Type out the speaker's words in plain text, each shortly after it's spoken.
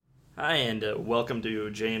Hi, and welcome to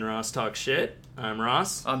Jay and Ross Talk Shit. I'm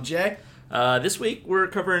Ross. I'm Jay. This week we're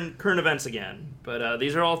covering current events again, but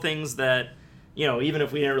these are all things that, even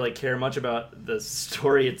if we didn't really care much about the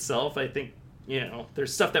story itself, I think,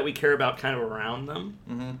 there's stuff that we care about kind of around them.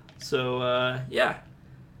 Mm-hmm. So, I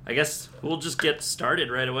guess we'll just get started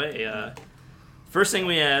right away. First thing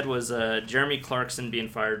we had was Jeremy Clarkson being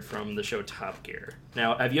fired from the show Top Gear.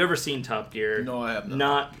 Now, have you ever seen Top Gear? No, I have not.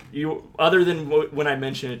 Not you. Other than when I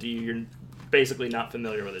mentioned it to you, you're basically not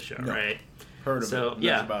familiar with the show, right? Heard of it.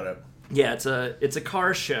 Yeah, that's about it. Yeah, it's a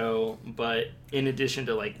car show, but in addition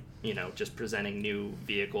to just presenting new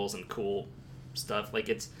vehicles and cool stuff,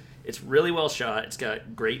 it's really well shot. It's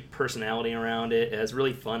got great personality around it. It has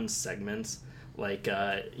really fun segments.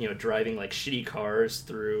 Driving shitty cars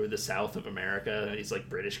through the south of America. These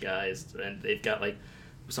British guys, and they've got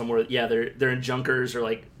somewhere. Yeah, they're in junkers, or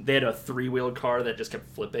they had a 3-wheeled car that just kept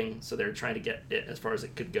flipping, so they're trying to get it as far as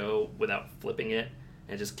it could go without flipping it,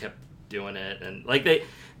 and just kept doing it. And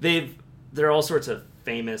there are all sorts of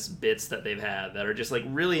famous bits that they've had that are just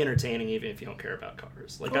really entertaining, even if you don't care about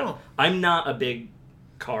cars. I'm not a big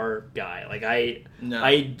car guy.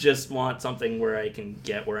 I just want something where I can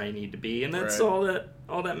get where I need to be, and that's all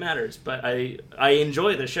that matters. But I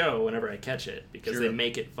enjoy the show whenever I catch it because they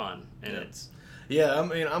make it fun, and it's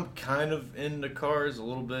I'm kind of into cars a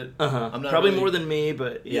little bit. I'm not probably more than me,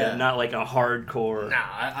 but not like a hardcore. Nah,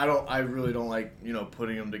 I don't. I really don't like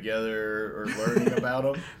putting them together or learning about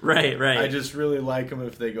them. Right. I just really like them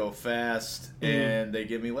if they go fast and they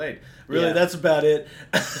get me laid. Really, that's about it.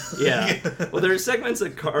 Yeah. Well, there are segments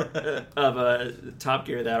of Top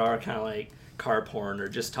Gear that are kind of like car porn, or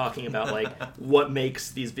just talking about what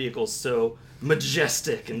makes these vehicles so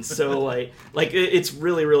majestic and so it's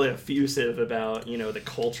really, really effusive about the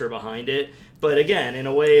culture behind it, but again in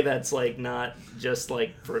a way that's not just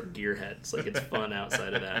for gearheads. It's fun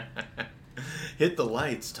outside of that. Hit the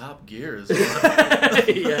lights, Top Gear is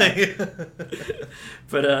yeah.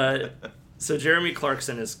 But so Jeremy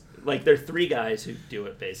Clarkson is there are 3 guys who do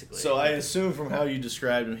it basically. So I assume from how you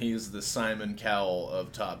described him, he's the Simon Cowell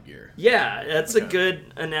of Top Gear. Yeah, that's a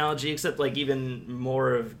good analogy, except even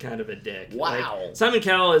more of kind of a dick. Wow. Simon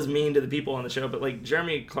Cowell is mean to the people on the show, but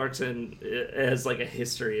Jeremy Clarkson has a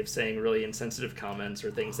history of saying really insensitive comments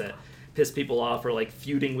or things that piss people off, or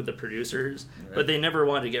feuding with the producers, but they never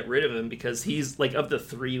wanted to get rid of him because he's of the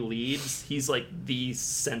 3 leads, he's the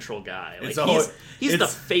central guy. He's the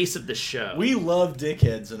face of the show. We love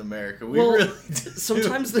dickheads in America. We really do.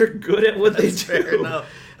 Sometimes they're good at what they do. Fair enough.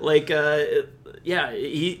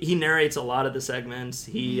 He narrates a lot of the segments.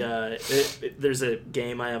 There's a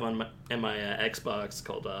game I have on my Xbox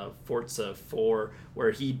called Forza 4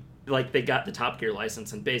 where they got the Top Gear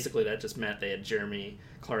license, and basically that just meant they had Jeremy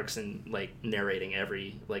Clarkson narrating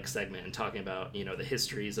every segment and talking about the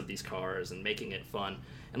histories of these cars and making it fun.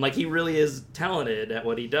 And he really is talented at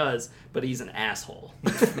what he does, but he's an asshole.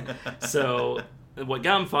 So what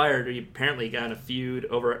got him fired, he apparently got in a feud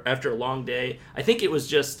after a long day. I think it was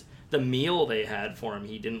just the meal they had for him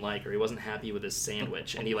he didn't like, or he wasn't happy with his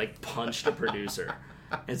sandwich, and he punched a producer.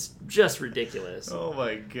 It's just ridiculous. Oh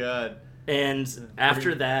my god. And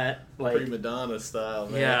after that, prima donna style,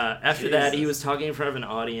 man. Yeah, after that, he was talking in front of an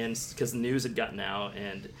audience because the news had gotten out,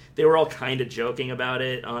 and they were all kind of joking about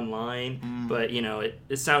it online. But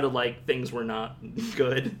it sounded like things were not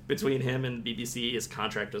good between him and BBC. His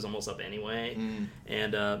contract was almost up anyway,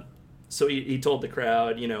 and so he told the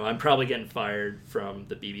crowd, I'm probably getting fired from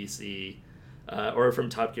the BBC or from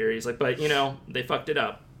Top Gear. He's like, but they fucked it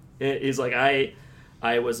up. He's like,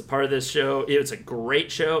 I was a part of this show. It's a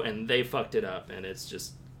great show, and they fucked it up, and it's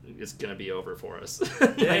going to be over for us.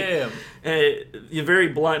 Damn. You're very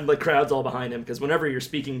blunt. The crowd's all behind him, because whenever you're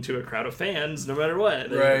speaking to a crowd of fans, no matter what,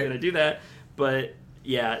 they're going to do that. But,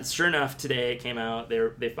 yeah, sure enough, today it came out.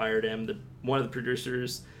 They fired him. One of the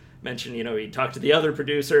producers mentioned, he talked to the other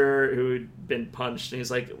producer who'd been punched, and he's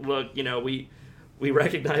like, look, we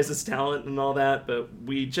recognize his talent and all that, but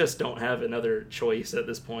we just don't have another choice at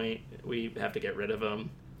this point. We have to get rid of him.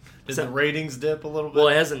 Did the ratings dip a little bit? Well,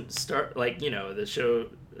 it hasn't started, the show...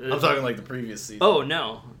 I'm talking the previous season. Oh,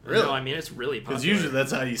 no. Really? No, I mean, it's really popular. Because usually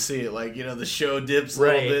that's how you see it. The show dips a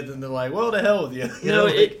little bit, and they're like, well, to hell with you.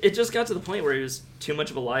 It just got to the point where he was too much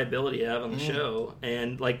of a liability to have on the show,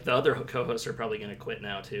 and, the other co-hosts are probably going to quit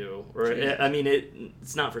now, too. Or,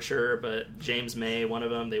 it's not for sure, but James May, one of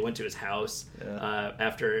them, they went to his house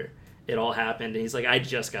after it all happened, and he's like, I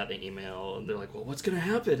just got the email, and they're like, well, what's going to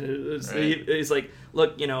happen? He's like,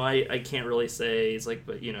 look, I can't really say. He's like,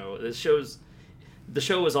 but, this show's... the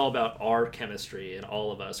show was all about our chemistry and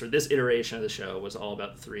all of us, or this iteration of the show was all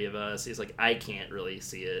about the three of us. He's like, I can't really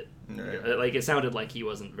see it. Right. Like, it sounded like he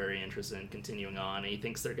wasn't very interested in continuing on, and he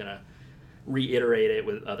thinks they're gonna reiterate it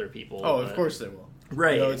with other people. Oh, of course they will.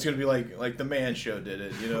 Right. You know, it's going to be like the Man Show did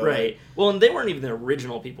it, you know. Right. Well, and they weren't even the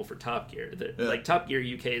original people for Top Gear. Yeah. Like, Top Gear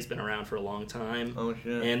UK has been around for a long time. Oh,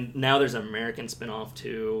 shit. And now there's an American spin-off,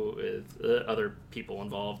 too, with other people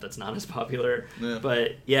involved that's not as popular. Yeah.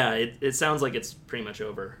 But, yeah, it sounds like it's pretty much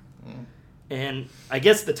over. Mm. And I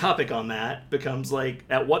guess the topic on that becomes, like,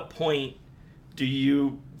 at what point do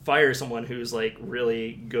you fire someone who's, like,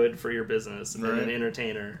 really good for your business and an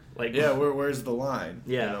entertainer? Like, yeah, where's the line?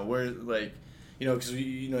 Yeah. You know, where, like... You know, because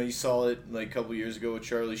you saw it like a couple years ago with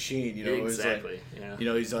Charlie Sheen. You know, exactly. It was like, yeah. You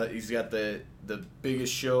know, he's got the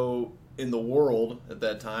biggest show in the world at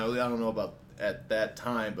that time. I don't know about at that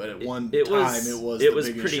time, but at one time it was the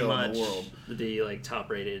biggest pretty show much in the world. The like top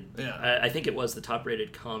rated. Yeah. I think it was the top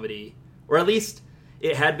rated comedy, or at least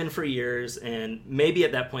it had been for years. And maybe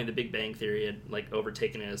at that point, The Big Bang Theory had like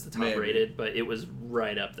overtaken it as the top rated, but it was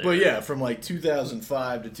right up there. Well, yeah, from like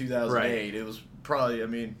 2005 to 2008, Right. it was probably, I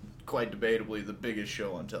mean, quite debatably the biggest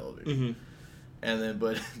show on television. Mm-hmm. And then,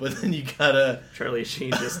 but then you got Charlie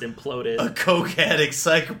Sheen just imploded. a coke addict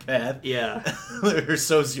psychopath. Yeah. Or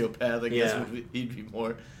sociopath, I guess Yeah. he'd be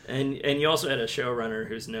more. And you also had a showrunner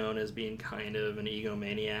who's known as being kind of an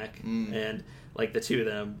egomaniac, and like the two of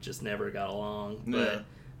them just never got along.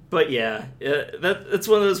 But yeah, that's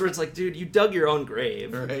one of those where it's like, dude, you dug your own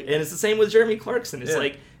grave, Right. and it's the same with Jeremy Clarkson. It's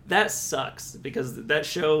like, that sucks because that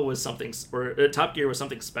show was something, or Top Gear was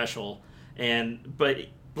something special, but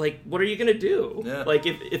like, what are you gonna do? Yeah. Like,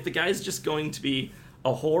 if the guy's just going to be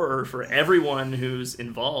a horror for everyone who's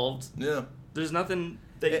involved, there's nothing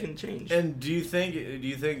that you can change. And do you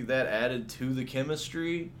think that added to the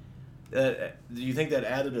chemistry? Do you think that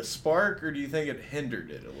added a spark, or do you think it hindered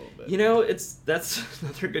it a little bit? You know, that's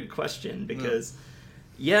another good question because.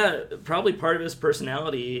 Yeah, probably part of his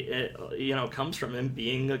personality, comes from him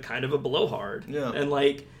being a kind of a blowhard. Yeah. And,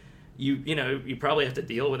 like, you probably have to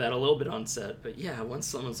deal with that a little bit on set. But, yeah, once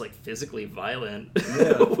someone's, like, physically violent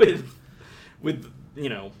with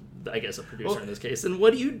I guess a producer in this case, then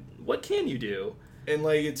what can you do? And,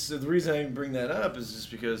 like, it's the reason I bring that up is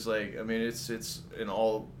just because, like, I mean, it's in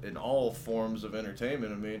all forms of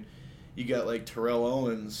entertainment. I mean, you got, like, Terrell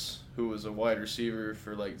Owens, who was a wide receiver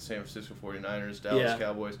for, like, the San Francisco 49ers, Dallas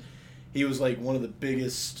Cowboys. He was, like, one of the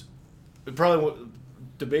biggest, probably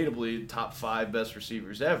debatably top 5 best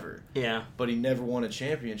receivers ever. Yeah. But he never won a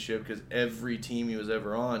championship because every team he was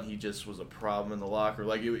ever on, he just was a problem in the locker.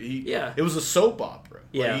 Like, it was a soap opera.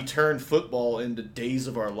 Yeah. Like, he turned football into Days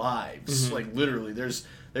of Our Lives. Mm-hmm. Like, literally, there's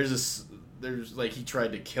like, he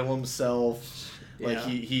tried to kill himself. Like,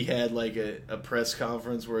 he had, like, a press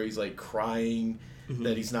conference where he's, like, crying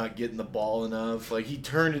that he's not getting the ball enough. Like, he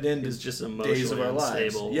turned it into just Days of Our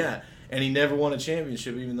unstable. Lives. Yeah, and he never won a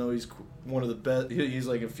championship, even though he's one of the best. He's,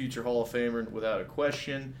 like, a future Hall of Famer without a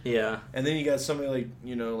question. Yeah. And then you got somebody like,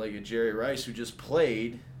 like a Jerry Rice who just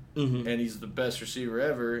played, and he's the best receiver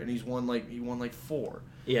ever, and he won like 4.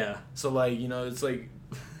 Yeah. So, like, it's like,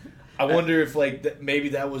 I wonder if, like, maybe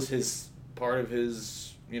that was part of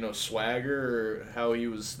his swagger, or how he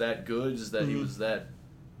was that good, is that he was that,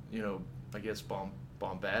 I guess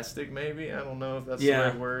bombastic, maybe? I don't know if that's the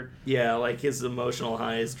right word. Yeah, like his emotional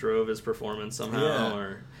highs drove his performance somehow,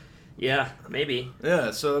 or... Yeah, maybe.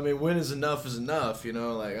 Yeah, so, I mean, when is enough, like,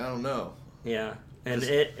 I don't know. Yeah, and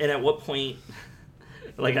at what point...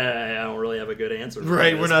 Like, I don't really have a good answer for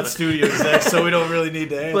right, this, we're not studio execs, so we don't really need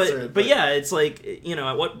to answer it. But yeah, it's like,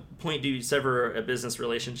 at what point do you sever a business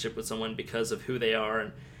relationship with someone because of who they are?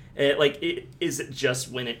 And is it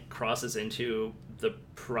just when it crosses into the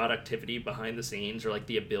productivity behind the scenes, or like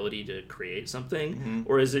the ability to create something?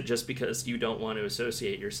 Or is it just because you don't want to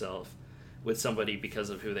associate yourself with somebody because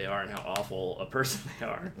of who they are and how awful a person they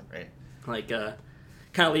are? Right. Like,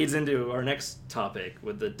 kind of leads into our next topic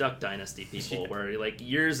with the Duck Dynasty people, where, like,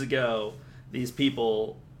 years ago, these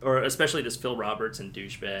people, or especially this Phil Robertson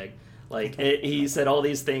douchebag, like, he said all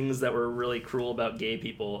these things that were really cruel about gay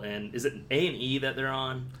people. And is it A&E that they're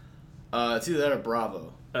on? It's either that or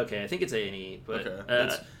Bravo. Okay, I think it's A&E, but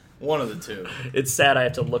it's one of the two. It's sad I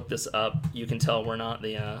have to look this up. You can tell we're not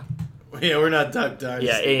the yeah, we're not Duck Dynasty.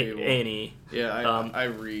 Yeah, people. A&E. Yeah, I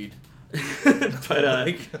read.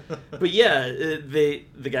 but yeah,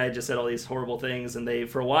 the guy just said all these horrible things, and they,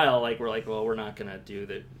 for a while, like, were like, well, we're not gonna do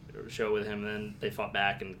the show with him. Then they fought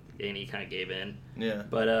back, and A&E kind of gave in. Yeah.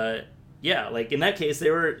 But yeah, like, in that case,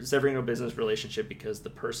 they were severing a business relationship because the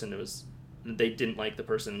person was they didn't like the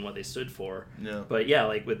person and what they stood for. Yeah. But yeah,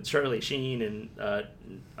 like with Charlie Sheen and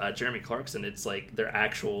Jeremy Clarkson, it's like their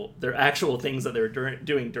actual things that they were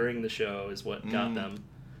doing during the show is what got them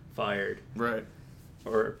fired. Right.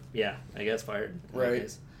 Or yeah, I guess fired.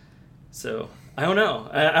 Right. So I don't know.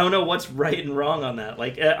 I don't know what's right and wrong on that.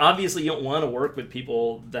 Like, obviously, you don't want to work with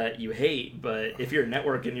people that you hate, but if you're a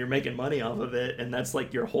network and you're making money off of it, and that's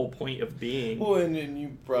like your whole point of being. Well, and you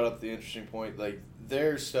brought up the interesting point. Like,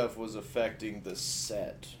 their stuff was affecting the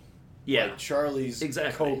set. Yeah. Like Charlie's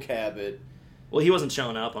coke habit. Well, he wasn't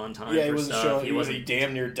showing up on time. Yeah, he for wasn't stuff. showing. He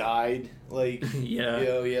damn near died. Like, yeah. You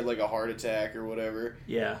know, he had like a heart attack or whatever.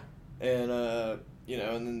 Yeah. And you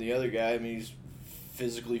know, and then the other guy, I mean, he's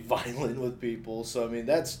physically violent with people. So I mean,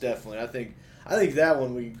 that's definitely. I think that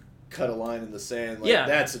one we cut a line in the sand. Like,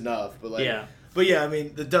 that's enough. But like, But yeah, I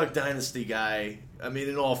mean, the Duck Dynasty guy. I mean,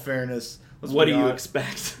 in all fairness, what do you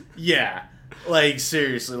expect? Yeah. Like,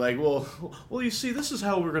 seriously, like, well, you see, this is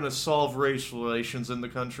how we're going to solve race relations in the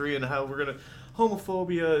country and how we're going to...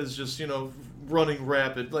 Homophobia is just, you know, running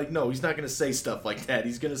rapid. Like, no, he's not going to say stuff like that.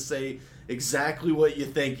 He's going to say exactly what you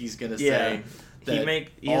think he's going to say. That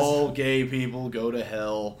all gay people go to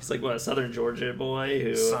hell. He's like, what, a Southern Georgia boy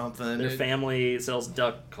who... Something. Their family sells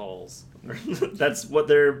duck calls. That's what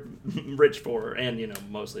they're rich for, and, you know,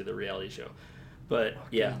 mostly the reality show. But,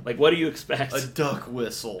 yeah, like, what do you expect? A duck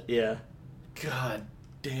whistle. Yeah. God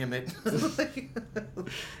damn it.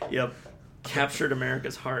 Yep. Captured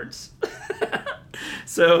America's hearts.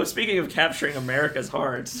 So, speaking of capturing America's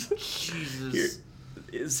hearts. Jesus.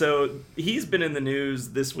 So, he's been in the news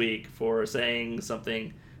this week for saying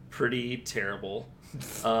something pretty terrible.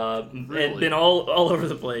 Really? And been all over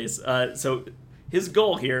the place. So, his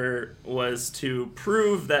goal here was to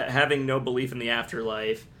prove that having no belief in the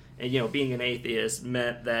afterlife and, you know, being an atheist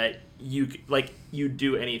meant that you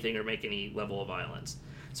do anything or make any level of violence.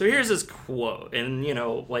 So here's his quote, and, you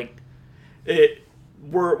know, like,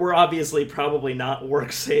 we're obviously probably not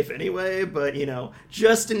work safe anyway, but, you know,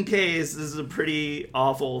 just in case, this is a pretty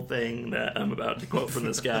awful thing that I'm about to quote from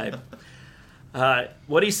this guy.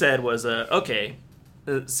 What he said was,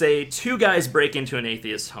 say 2 guys break into an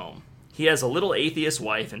atheist's home. He has a little atheist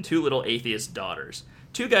wife and 2 little atheist daughters.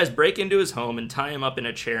 2 guys break into his home and tie him up in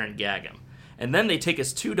a chair and gag him. And then they take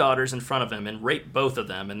his 2 daughters in front of him and rape both of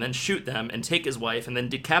them, and then shoot them and take his wife and then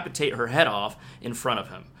decapitate her head off in front of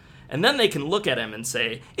him. And then they can look at him and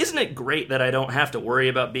say, "Isn't it great that I don't have to worry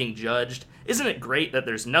about being judged? Isn't it great that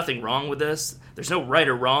there's nothing wrong with this? There's no right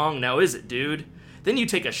or wrong, now is it, dude?" Then you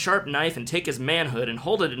take a sharp knife and take his manhood and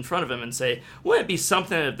hold it in front of him and say, "Wouldn't it be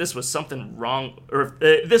something if this was something wrong, or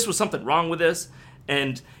if this was something wrong with this?"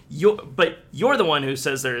 But you're the one who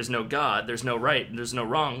says there is no God, there's no right, there's no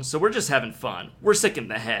wrong, so we're just having fun. We're sick in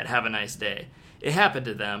the head, have a nice day. It happened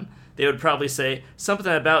to them. They would probably say,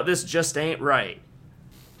 "Something about this just ain't right."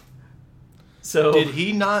 So did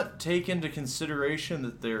he not take into consideration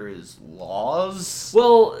that there is laws?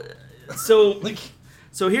 Well, so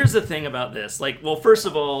so here's the thing about this. Like, well, first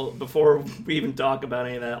of all, before we even talk about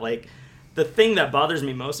any of that, like, the thing that bothers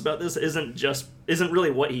me most about this isn't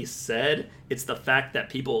really what he said. It's the fact that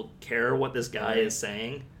people care what this guy is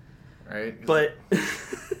saying. Right. But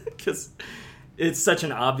because it's such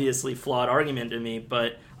an obviously flawed argument to me.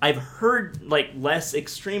 But I've heard like less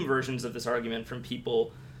extreme versions of this argument from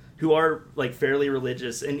people who are like fairly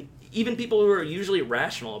religious, and even people who are usually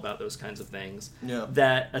rational about those kinds of things. Yeah.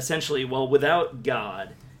 That essentially, well, without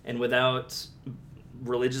God and without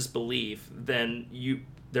religious belief, then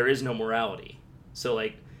there is no morality. So,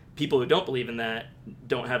 like, people who don't believe in that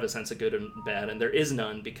don't have a sense of good and bad, and there is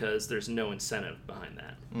none because there's no incentive behind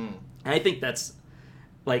that. And I think that's,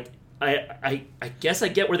 like, I guess I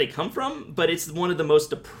get where they come from, but it's one of the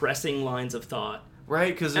most depressing lines of thought.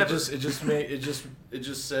 Right, because it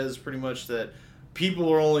just says pretty much that people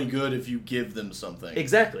are only good if you give them something.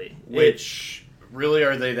 Exactly. Which, really,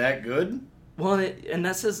 are they that good? Well, and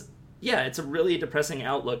that says, yeah, it's a really depressing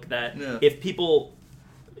outlook that if people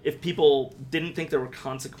didn't think there were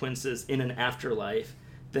consequences in an afterlife,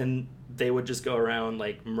 then they would just go around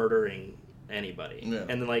like murdering anybody and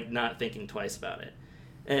then like not thinking twice about it.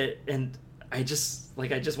 And I just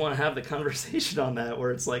want to have the conversation on that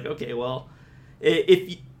where it's like, okay, well,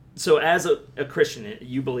 so as a Christian,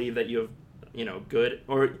 you believe that you have, you know, good,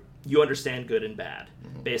 or you understand good and bad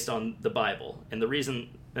based on the Bible, and the reason,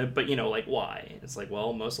 but you know, like, why? It's like,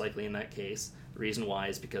 well, most likely in that case, the reason why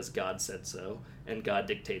is because God said so, and God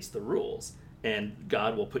dictates the rules, and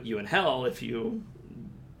God will put you in hell if you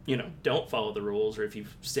don't follow the rules, or if you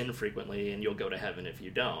sin frequently, and you'll go to heaven if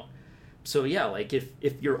you don't. So yeah, like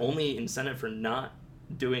if your only incentive for not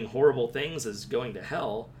doing horrible things is going to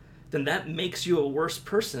hell, then that makes you a worse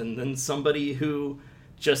person than somebody who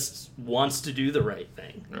just wants to do the right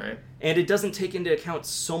thing. Right. And it doesn't take into account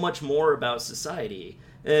so much more about society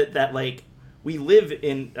that, like, we live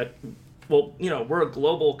in a, well, you know, we're a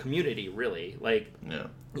global community, really. Like, Yeah.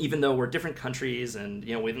 even though we're different countries and,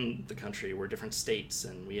 you know, within the country we're different states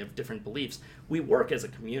and we have different beliefs, we work as a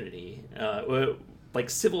community. Like,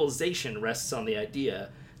 civilization rests on the idea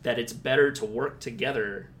that it's better to work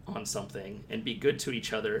together on something and be good to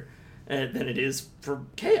each other than it is for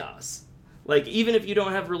chaos. Like, even if you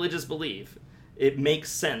don't have religious belief, it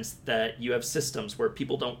makes sense that you have systems where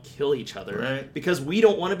people don't kill each other, right, because we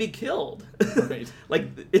don't want to be killed. Right. Like,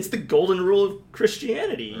 it's the golden rule of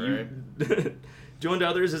Christianity. Right. You, do unto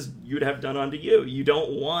others as you'd have done unto you. You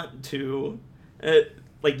don't want to,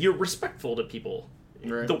 like, you're respectful to people.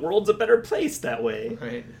 Right. The world's a better place that way.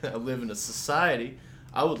 Right. I live in a society.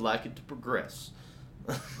 I would like it to progress.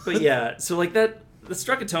 But yeah, so, like, that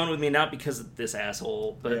struck a tone with me, not because of this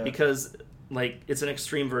asshole, but Yeah. because, like, it's an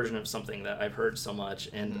extreme version of something that I've heard so much,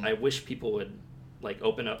 and Mm-hmm. I wish people would, like,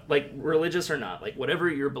 open up, like, religious or not, like, whatever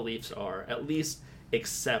your beliefs are, at least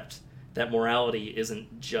accept that morality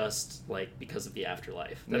isn't just, like, because of the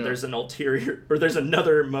afterlife. That Yeah. there's an ulterior, or there's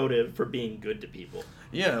another motive for being good to people.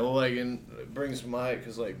 Yeah, well, like, and it brings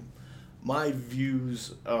because, like, my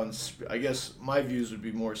views on, I guess my views would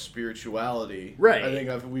be more spirituality. Right. I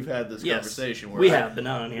think we've had this Yes, conversation. we have, but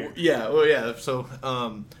not on here. Yeah, well, yeah. So,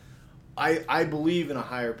 I believe in a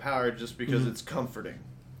higher power just because it's comforting.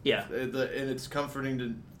 Yeah, And it's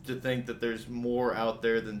comforting to think that there's more out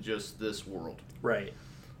there than just this world. right.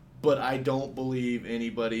 But I don't believe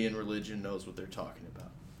anybody in religion knows what they're talking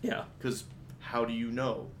about. Yeah, Because how do you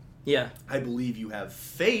know? yeah, I believe you have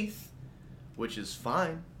faith, which is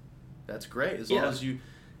fine. That's great as long as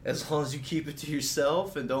you keep it to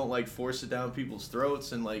yourself and don't, like, force it down people's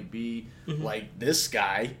throats and, like, be like this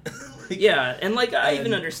guy. yeah. And, like, I even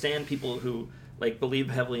And- understand people who, like,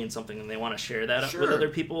 believe heavily in something and they want to share that with Sure. other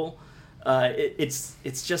people. It's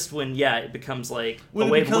just when it becomes like When a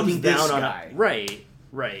it way of becomes looking this down on guy.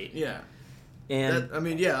 right. Yeah. And I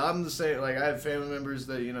mean, yeah, I'm the same. Like, I have family members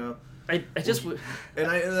that, you know, I just and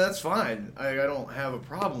that's fine. I don't have a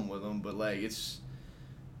problem with them, but, like, it's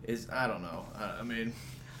I don't know. I mean,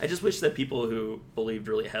 I just wish that people who believed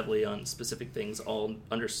really heavily on specific things all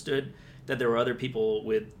understood that there were other people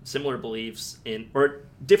with similar beliefs or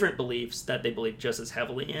different beliefs that they believe just as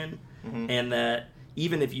heavily in, and that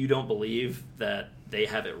even if you don't believe that they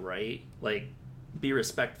have it right, like, be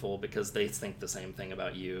respectful because they think the same thing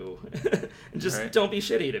about you. And just Right. don't be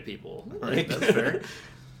shitty to people. Right, Like, that's fair.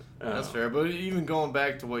 That's Oh. fair. But even going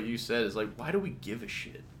back to what you said is, like, why do we give a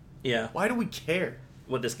shit? Yeah. Why do we care?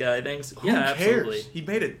 What this guy thinks? Who Yeah, cares? absolutely. He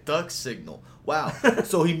made a duck signal. Wow.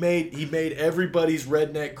 So he made everybody's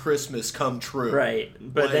redneck Christmas come true. Right.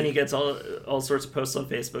 But then Like- he gets all sorts of posts on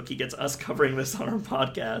Facebook. He gets us covering this on our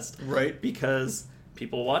podcast. Right. Because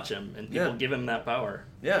people watch him and people Yeah. give him that power.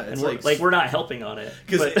 Yeah, And it's we're not helping on it.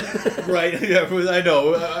 Because But, right, yeah, I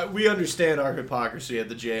know. We understand our hypocrisy at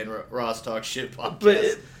the Jay and Ross Talk Shit podcast.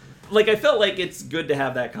 but like, I felt like it's good to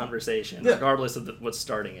have that conversation, Yeah. regardless of what's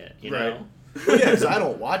starting it, you Right. know? Well, yeah, because I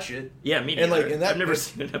don't watch it. Yeah, me neither. And, like, and that- I've never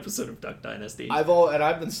seen an episode of Duck Dynasty.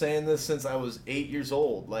 I've been saying this since I was 8 years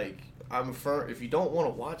old. Like, I'm a firm. If you don't want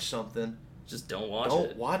to watch something, Just don't watch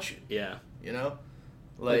don't it. watch it. Yeah. You know,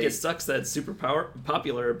 Like, it sucks that it's super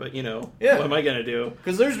popular, but, you know, Yeah. what am I going to do?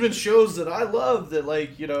 because there's been shows that I love that,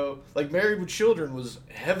 like, you know, like Married with Children was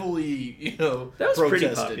heavily, you know, That was pretty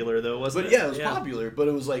protested. popular, though, wasn't But it? yeah, it was popular. But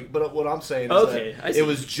it was like, but what I'm saying is Okay, I that see. it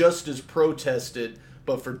was just as protested,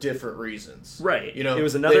 but for different reasons. Right. You know, it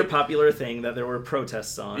was another they- popular thing that there were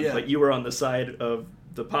protests on, Yeah. but you were on the side of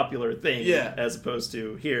the popular thing Yeah. as opposed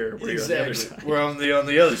to here where you're on the other Exactly. side. We're on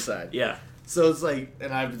the other side. Yeah. So it's like,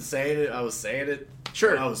 and I've been saying it. I was saying it.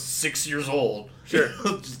 Sure. When I was 6 years old. Sure.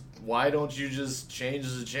 Just, why don't you just change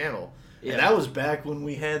the channel? Yeah. And that was back when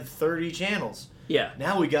we had 30 channels. Yeah.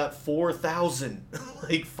 Now we got 4,000.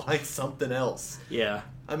 Like, find something else. Yeah.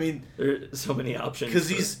 I mean, There's so many options.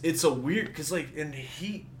 because it's a weird, because, like,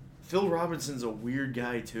 Phil Robinson's a weird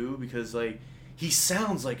guy too, because, like, he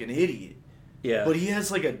sounds like an idiot. Yeah. But he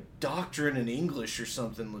has, like, a doctorate in English or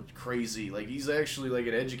something crazy. Like, he's actually, like,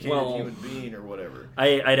 an educated human being or whatever.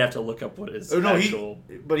 I'd have to look up what his Oh, no, actual...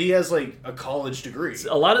 but he has, like, a college degree.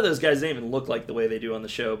 A lot of those guys didn't even look like the way they do on the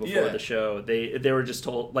show before Yeah. the show. They were just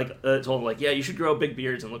told yeah, you should grow big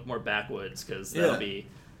beards and look more backwoods because that'll Yeah. be...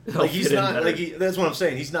 Like, he's fit in not, better. like, that's what I'm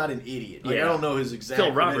saying. He's not an idiot. Like, Yeah. I don't know his exact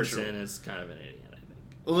Phil credential. Robertson is kind of an idiot, I think.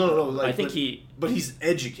 Well, no, like I think he. But he's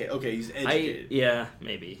educated. Okay, he's educated. Yeah,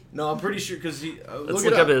 maybe. No, I'm pretty sure because he. Let's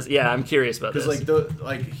look up his. Yeah, I'm curious about this.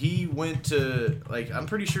 Because he went to I'm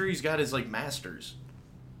pretty sure he's got his master's.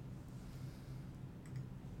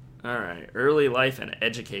 All right, early life and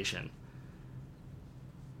education.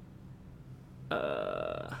 He's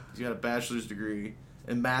got a bachelor's degree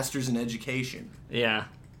and master's in education. Yeah.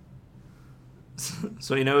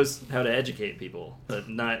 So he knows how to educate people, but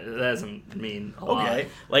that doesn't mean a lot. Okay.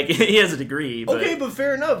 Like he has a degree. But... Okay, but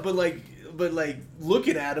fair enough. But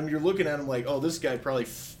looking at him, you're looking at him like, oh, this guy probably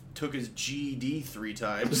took his GED 3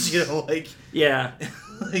 times. Yeah.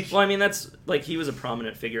 Well, I mean, that's he was a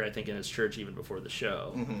prominent figure, I think, in his church even before the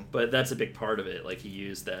show. Mm-hmm. But that's a big part of it. He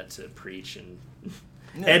used that to preach and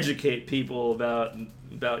educate people about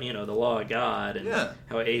the law of God and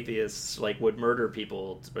how atheists would murder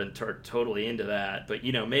people and are totally into that. But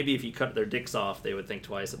maybe if you cut their dicks off, they would think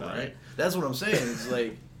twice about it. That's what I'm saying. It's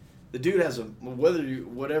the dude has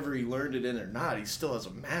whatever he learned it in or not, he still has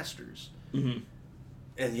a master's. Mm-hmm.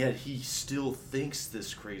 And yet he still thinks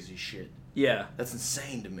this crazy shit. Yeah. That's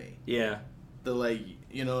insane to me. Yeah.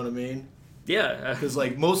 You know what I mean? Yeah. Because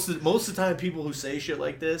most of the time people who say shit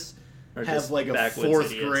like this have a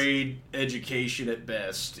 4th grade education at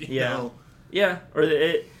best. You know? Yeah. Or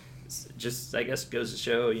it just, I guess, goes to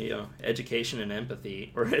show, education and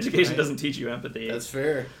empathy. Or education doesn't teach you empathy. That's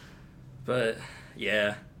fair. But,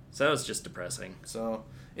 yeah. So that was just depressing. So,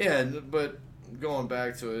 yeah, but going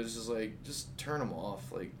back to it, it's just just turn him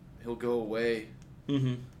off. He'll go away.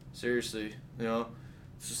 Mm-hmm. Seriously,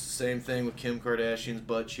 it's just the same thing with Kim Kardashian's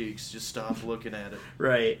butt cheeks. Just stop looking at it.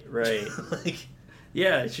 Right.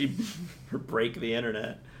 Yeah, she break the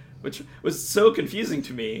internet, which was so confusing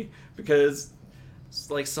to me because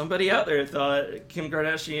somebody out there thought Kim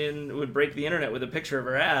Kardashian would break the internet with a picture of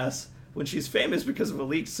her ass when she's famous because of a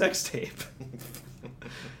leaked sex tape.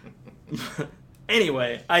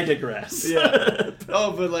 Anyway, I digress. Yeah.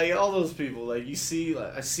 Oh, but all those people, you see,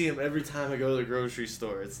 I see them every time I go to the grocery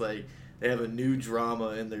store. It's they have a new drama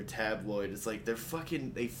in their tabloid. It's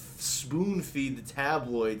they spoon feed the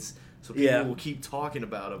tabloids so people will keep talking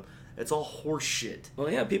about them. It's all horse shit. Well,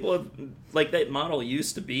 yeah, people have, that model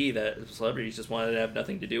used to be that celebrities just wanted to have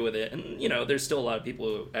nothing to do with it. And, there's still a lot of people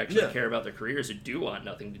who actually care about their careers who do want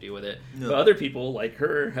nothing to do with it. Yeah. But other people, like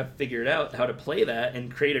her, have figured out how to play that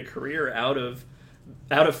and create a career out of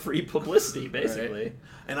free publicity, basically. Right.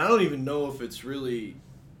 And I don't even know if it's really,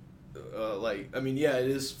 it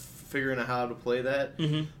is figuring out how to play that,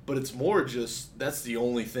 but it's more just, that's the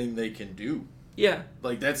only thing they can do. Yeah.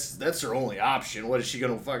 That's their only option. What, is she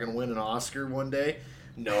going to fucking win an Oscar one day?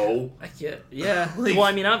 No. I can't. Yeah. Well,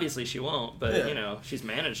 I mean, obviously she won't, but, she's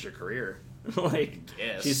managed her career.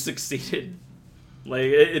 She's succeeded.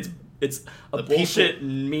 It's a bullshit,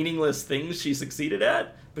 meaningless thing she succeeded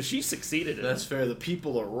at. But she succeeded in That's fair. The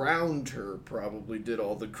people around her probably did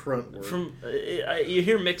all the grunt work. You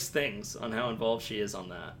hear mixed things on how involved she is on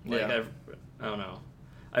that. I don't know.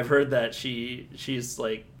 I've heard that she's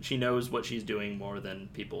she knows what she's doing more than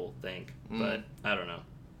people think, but I don't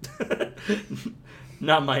know.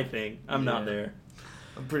 Not my thing. I'm not there.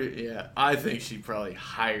 I think she probably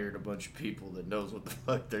hired a bunch of people that knows what the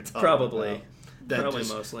fuck they're talking about.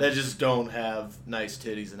 Mostly. That just don't have nice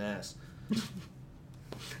titties and ass.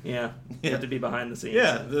 Yeah, you have to be behind the scenes.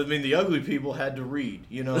 Yeah, the ugly people had to read,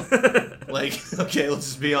 okay, let's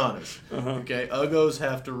just be honest. Okay, uggos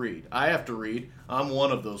have to read. I have to read. I'm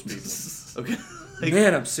one of those people. Okay,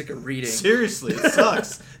 man, I'm sick of reading. Seriously, it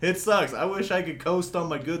sucks. It sucks. I wish I could coast on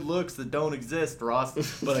my good looks that don't exist,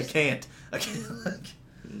 Ross, but I can't.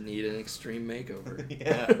 Need an extreme makeover.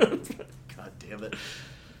 Yeah. God damn it.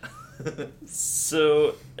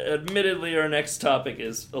 So, admittedly, our next topic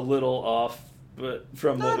is a little off. But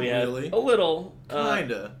from Not what we had, really. a little,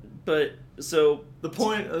 kinda. But so the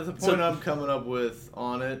point I'm coming up with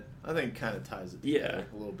on it, I think, kind of ties it together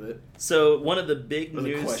a little bit. So one of the big one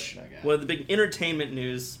of the big entertainment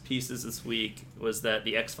news pieces this week was that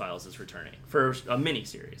the X-Files is returning for a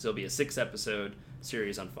miniseries. It'll be a 6-episode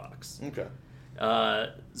series on Fox. Okay.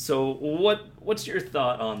 So what's your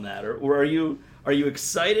thought on that, or are you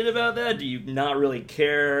excited about that? Do you not really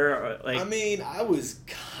care? I mean, I was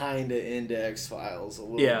kind of into X-Files a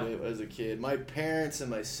little bit as a kid. My parents and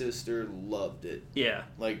my sister loved it. Yeah.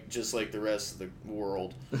 Just like the rest of the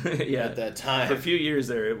world at that time. For a few years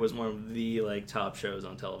there, it was one of the top shows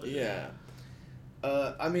on television. Yeah.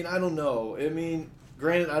 I mean, I don't know. I mean,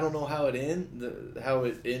 granted, I don't know how it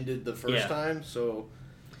ended the first time, so...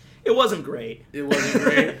 It wasn't great. It wasn't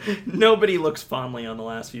great? Nobody looks fondly on the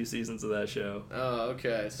last few seasons of that show. Oh,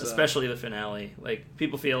 okay. So. Especially the finale.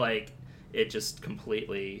 People feel like it just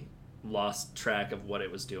completely lost track of what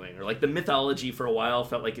it was doing, or like the mythology for a while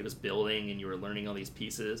felt like it was building and you were learning all these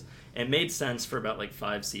pieces. It made sense for about like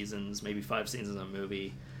 5 seasons, maybe 5 seasons of a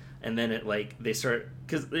movie, and then it like they start,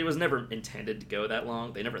 because it was never intended to go that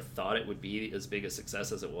long. They never thought it would be as big a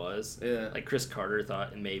success as it was. Yeah. Like Chris Carter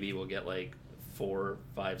thought maybe we'll get like 4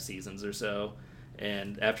 5 seasons or so.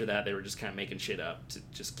 And after that, they were just kind of making shit up to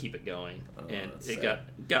just keep it going, and it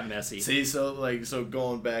got messy. See, so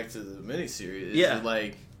going back to the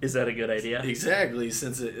miniseries, is that a good idea? Exactly,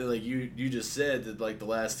 since it, like you just said that like the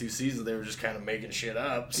last 2 seasons they were just kind of making shit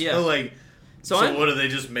up. So, yeah. So what are they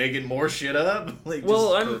just making more shit up?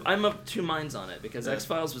 I'm of 2 minds on it, because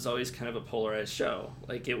X-Files was always kind of a polarized show.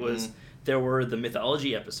 Like it was. There were the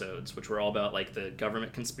mythology episodes, which were all about like the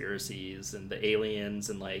government conspiracies and the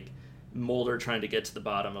aliens and like Mulder trying to get to the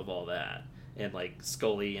bottom of all that, and like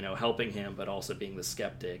Scully, helping him, but also being the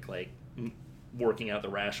skeptic, like working out the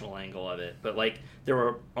rational angle of it. But like there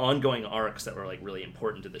were ongoing arcs that were like really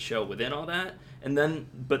important to the show within all that,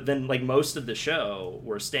 but then like most of the show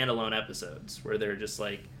were standalone episodes where they're just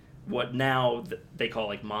like what now they call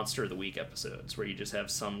like Monster of the Week episodes, where you just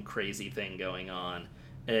have some crazy thing going on,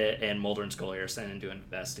 and Mulder and Scully are sent in to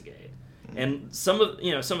investigate. And some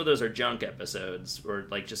of those are junk episodes, or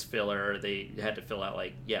like just filler. They had to fill out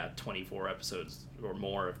 24 episodes or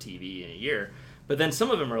more of TV in a year. But then some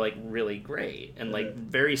of them are like really great and like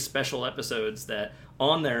very special episodes that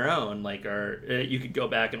on their own are you could go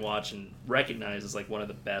back and watch and recognize as like one of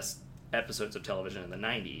the best episodes of television in the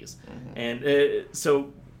 90s. And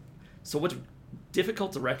so what's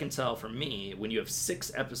difficult to reconcile for me when you have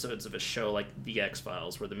 6 episodes of a show like The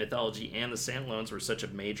X-Files, where the mythology and the standalones were such a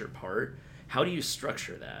major part, how do you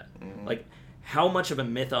structure that? Like, how much of a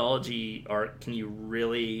mythology arc can you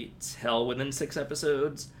really tell within 6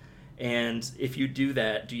 episodes? And if you do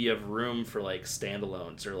that, do you have room for like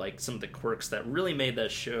standalones or like some of the quirks that really made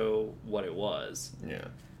that show what it was? Yeah.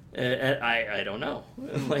 I don't know.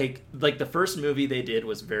 Like the first movie they did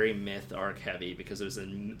was very myth arc heavy, because it was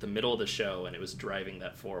in the middle of the show and it was driving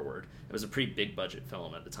that forward. It was a pretty big budget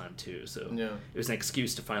film at the time too, so it was an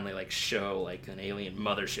excuse to finally like show like an alien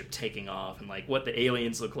mothership taking off and like what the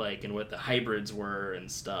aliens look like and what the hybrids were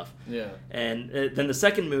and stuff. Yeah. And then the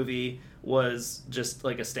second movie was just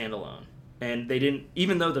like a standalone, and they didn't,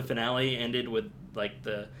 even though the finale ended with like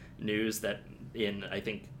the news that in I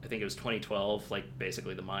think it was 2012, like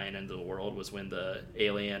basically the Mayan end of the world was when the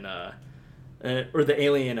alien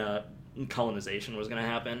colonization was going to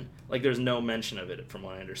happen. Like there's no mention of it from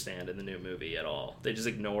what I understand in the new movie at all. They just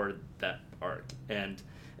ignored that arc, and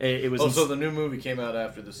it was. So the new movie came out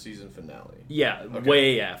after the season finale. Yeah, okay.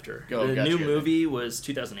 Way after. The gotcha. New movie was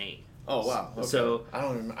 2008. Oh wow! Okay. So I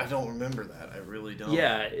don't remember that. I really don't.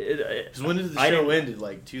 Yeah. Because when did the show ended?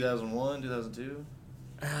 Like 2001, 2002.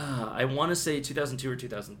 I want to say 2002 or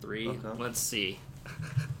 2003. Okay. Let's see.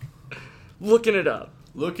 Looking it up.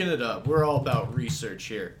 We're all about research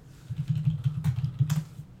here.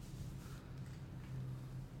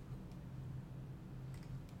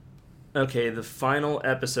 Okay, the final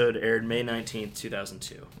episode aired May 19th,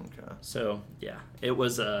 2002. Okay. So, yeah, it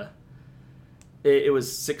was it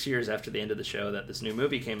was 6 years after the end of the show that this new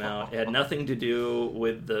movie came out. It had nothing to do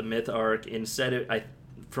with the myth arc. Instead,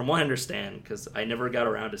 from what I understand, because I never got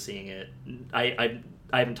around to seeing it, I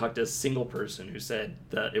haven't talked to a single person who said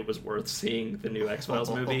that it was worth seeing the new X-Files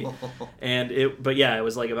movie. But yeah, it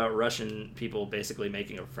was like about Russian people basically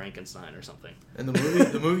making a Frankenstein or something. And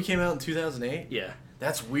the movie came out in 2008? Yeah.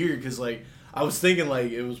 That's weird, because like I was thinking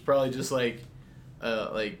like it was probably just like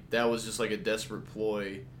that was just like a desperate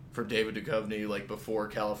ploy for David Duchovny, like before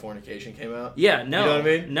Californication came out. Yeah, no, you know what I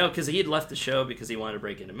mean? No, because he had left the show because he wanted to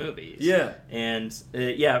break into movies. Yeah, and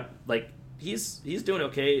like he's doing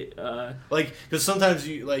okay. Because sometimes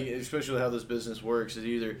you like, especially how this business works, is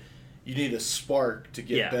either you need a spark to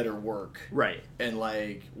get better work, right? And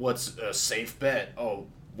like, what's a safe bet? Oh,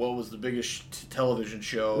 what was the biggest television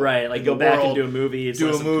show? Right, like go back and do a movie. It's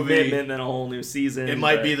do a movie, commitment, then a whole new season. It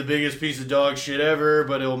might be the biggest piece of dog shit ever,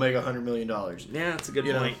 but it will make $100 million. Yeah, that's a good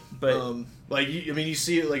point. But you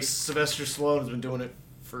see it like Sylvester Stallone has been doing it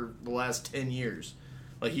for the last 10 years.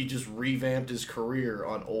 Like he just revamped his career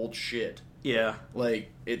on old shit. Yeah,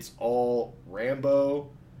 like it's all Rambo,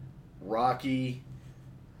 Rocky,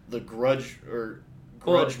 The Grudge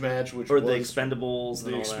match, which was the Expendables,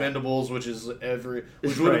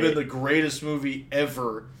 which would have been the greatest movie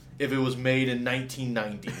ever if it was made in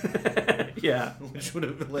 1990. Yeah, which would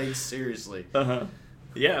have been like seriously.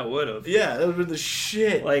 Yeah, it would have. Yeah, that would have been the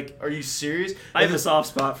shit. Like, are you serious? I have a soft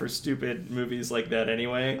spot for stupid movies like that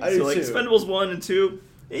anyway. I do like too. Expendables 1 and 2,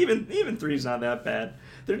 even 3's not that bad.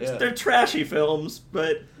 they're trashy films,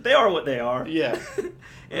 but they are what they are. Yeah.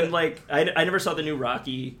 And like I never saw the new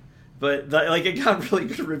Rocky, but like it got really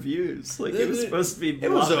good reviews. Like it was supposed to be.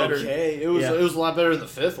 It was better. okay. It was a lot better than the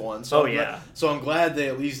fifth one. So I'm glad they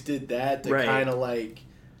at least did that to kind of like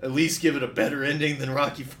at least give it a better ending than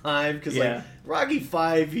Rocky 5 because like Rocky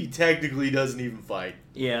 5 he technically doesn't even fight.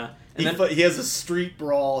 Yeah. And he has a street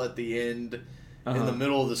brawl at the end in the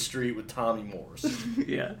middle of the street with Tommy Morse.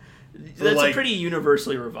 Yeah. That's like, a pretty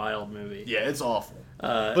universally reviled movie. Yeah, it's awful.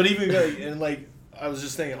 But even like I was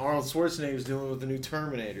just thinking Arnold Schwarzenegger's dealing with the new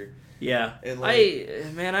Terminator. Yeah. And like,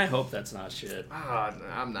 I hope that's not shit.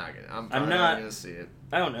 I'm not not gonna see it.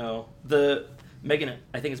 I don't know.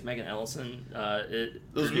 I think it's Megan Ellison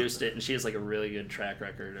produced it, and she has like a really good track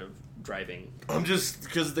record of driving. I'm just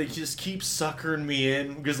because they just keep suckering me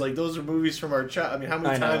in because like those are movies from our child. I mean, how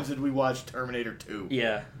many times did we watch Terminator 2?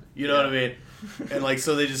 Yeah, you know what I mean. And like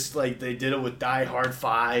so they just like they did it with Die Hard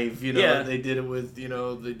 5. You know, they did it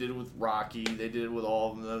with Rocky. They did it with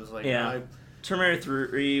all of them. I was like, Terminator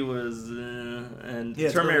 3 was and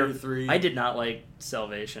Terminator 3. I did not like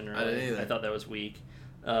Salvation. Really. I didn't either. I thought that was weak.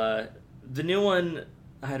 The new one,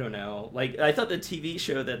 I don't know. Like, I thought the TV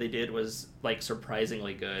show that they did was like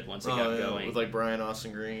surprisingly good once it got going. With like Brian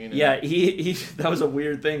Austin Green. Yeah, he that was a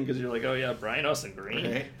weird thing because you're like, oh yeah, Brian Austin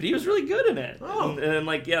Green, but he was really good in it. Oh, and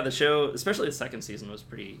like the show, especially the second season, was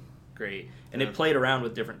pretty great, and it played around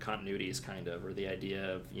with different continuities, kind of, or the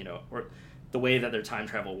idea of or the way that their time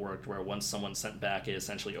travel worked, where once someone's sent back, it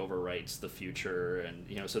essentially overwrites the future,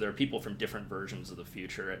 and so there are people from different versions of the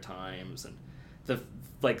future at times, and the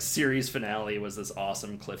series finale was this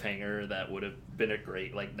awesome cliffhanger that would have been a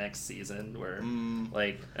great next season where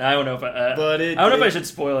I don't know if I don't know if I should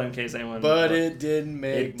spoil it in case anyone. But it didn't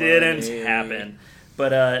make. It didn't happen.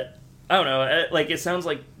 But I don't know. It sounds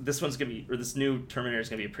like this one's gonna be, or this new Terminator is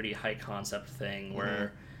gonna be a pretty high concept thing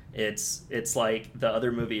where it's like the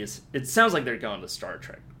other movies. It sounds like they're going the Star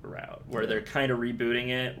Trek route where they're kind of rebooting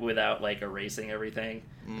it without erasing everything.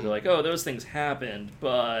 They're like, oh, those things happened,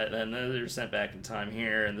 but then they're sent back in time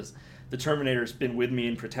here, and the Terminator's been with me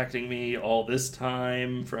and protecting me all this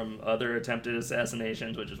time from other attempted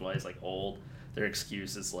assassinations, which is why he's old. Their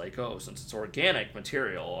excuse is oh, since it's organic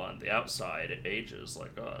material on the outside, it ages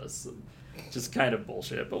like us. Just kind of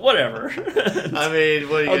bullshit, but whatever. I mean,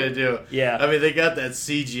 what are you gonna do? Yeah. I mean, they got that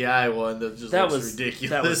CGI one that just looks ridiculous.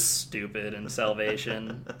 That was stupid in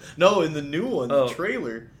Salvation. No, in the new one, the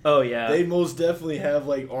trailer. Oh yeah. They most definitely have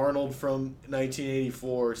Arnold from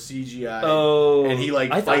 1984 CGI. Oh. And he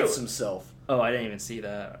fights himself. Oh, I didn't even see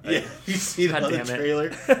that. Yeah, you see that on the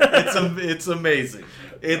trailer? It's amazing.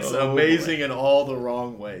 It's amazing in all the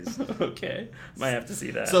wrong ways. Okay, might have to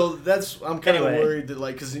see that. So I'm kind of worried that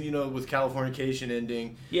because with Californication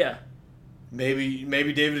ending, maybe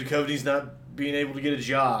David Duchovny's not being able to get a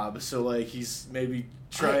job, so he's maybe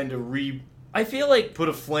trying to I feel put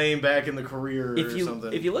a flame back in the career or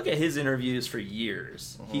something. If you look at his interviews for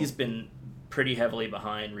years, he's been pretty heavily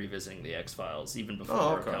behind revisiting the X-Files even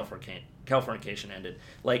before Californication ended.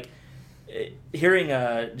 Hearing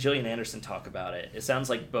Gillian Anderson talk about it, it sounds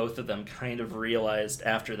like both of them kind of realized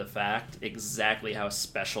after the fact exactly how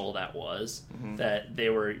special that was. That they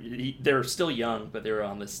were still young, but they were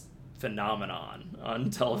on this phenomenon on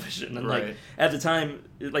television, and at the time,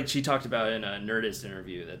 she talked about in a Nerdist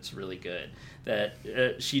interview that's really good, that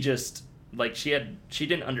she just she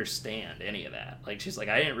didn't understand any of that. She's I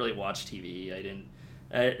didn't really watch TV.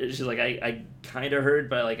 She's I kind of heard,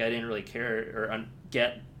 but I didn't really care or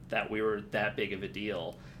get that we were that big of a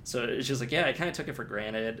deal. So she's I kind of took it for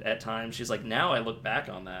granted at times. She's now I look back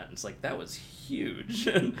on that, and it's that was huge.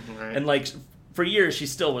 And for years, she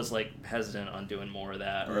still was hesitant on doing more of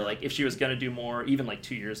that, or if she was gonna do more. Even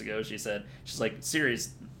 2 years ago, she's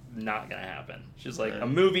series not gonna happen. She's a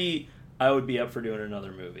movie. I would be up for doing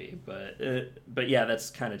another movie, but yeah,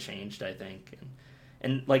 that's kind of changed, I think.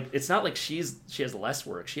 And it's not she has less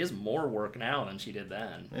work. She has more work now than she did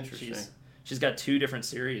then. Interesting. She's got 2 different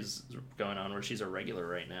series going on where she's a regular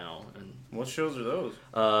right now. And what shows are those?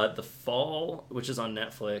 The Fall, which is on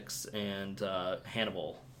Netflix, and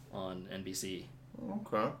Hannibal on NBC.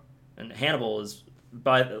 Okay. And Hannibal is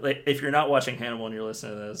if you're not watching Hannibal and you're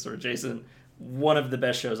listening to this, or Jason, one of the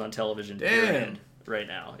best shows on television. Period. Right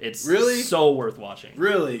now, it's really so worth watching.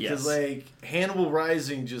 Really, because Hannibal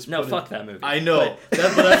Rising just fuck that movie. I know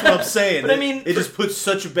that's what I'm saying. But I mean, it just puts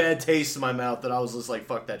such a bad taste in my mouth that I was just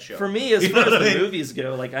fuck that show. For me, as far as the movies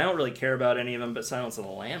go, I don't really care about any of them but Silence of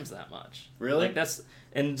the Lambs that much. Really, that's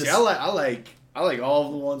and see, I like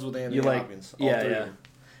all the ones with Anthony Hopkins.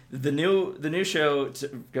 The new show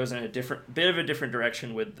goes in a bit of a different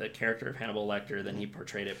direction with the character of Hannibal Lecter than he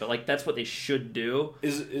portrayed it, but like that's what they should do.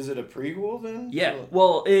 Is it a prequel then? Yeah.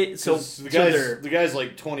 Well, the guy's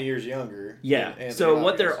like 20 years younger. Yeah. So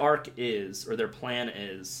what their arc is, or their plan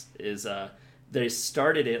is they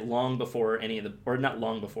started it long before any of the, or not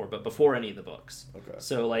long before, but before any of the books. Okay.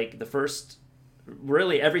 So like the first,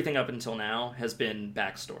 really everything up until now has been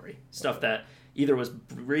backstory stuff that either was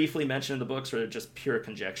briefly mentioned in the books or just pure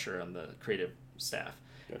conjecture on the creative staff.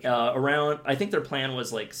 Gotcha. I think their plan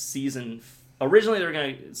was like originally they were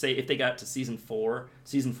going to say if they got to season 4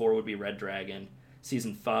 would be Red Dragon,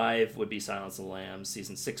 season 5 would be Silence of the Lambs,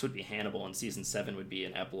 season 6 would be Hannibal, and season 7 would be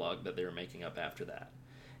an epilogue that they were making up after that.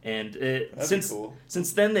 And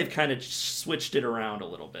since then they've kind of switched it around a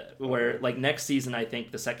little bit, where like next season I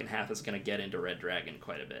think the second half is going to get into Red Dragon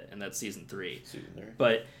quite a bit, and that's season 3.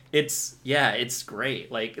 But it's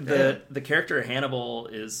great. Like the character of Hannibal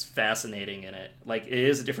is fascinating in it. Like it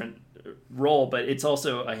is a different role, but it's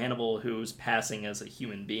also a Hannibal who's passing as a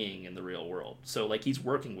human being in the real world. So like he's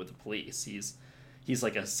working with the police. He's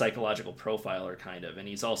like a psychological profiler kind of, and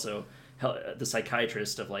he's also the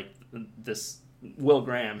psychiatrist of like this Will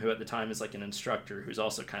Graham, who at the time is like an instructor who's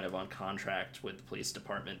also kind of on contract with the police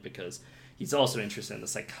department because he's also interested in the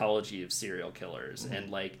psychology of serial killers. And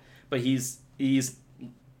like, but he has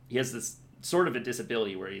this sort of a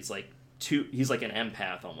disability where he's like an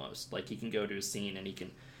empath almost. Like he can go to a scene and he can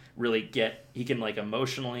like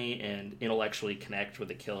emotionally and intellectually connect with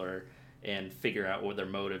the killer and figure out what their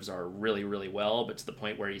motives are really, really well, but to the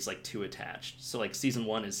point where he's like too attached. So like season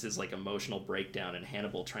 1 is his like emotional breakdown and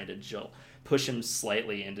Hannibal trying to push him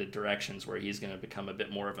slightly into directions where he's going to become a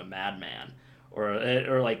bit more of a madman,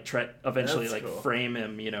 or like try eventually That's like cool. frame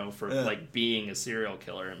him, for like being a serial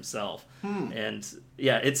killer himself. And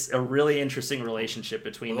yeah, it's a really interesting relationship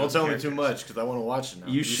between. Well, those don't tell characters. me too much because I want to watch it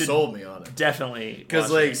now. You should sold me on it. Definitely, 'Cause,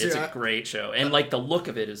 watch like, it. see, It's a great show, and like the look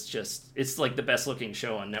of it is it's like the best looking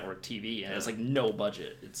show on network TV, and it's like no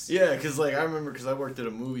budget. It's because like I remember because I worked at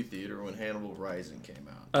a movie theater when Hannibal Rising came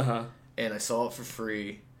out, and I saw it for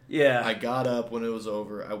free. Yeah, I got up when it was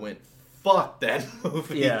over. I went, "Fuck that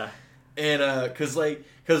movie." Yeah, and because I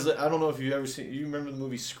don't know if you've ever seen. You remember the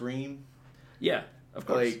movie Scream? Yeah, of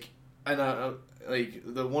course. Like, and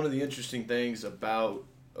one of the interesting things about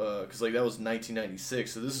because like that was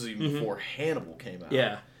 1996, so this is even before Hannibal came out.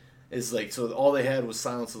 Yeah, It's like so all they had was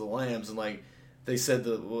Silence of the Lambs, and like they said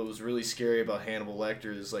that what was really scary about Hannibal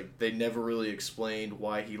Lecter is like they never really explained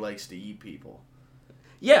why he likes to eat people.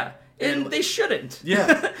 Yeah, and they shouldn't.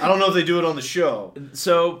 Yeah, I don't know if they do it on the show.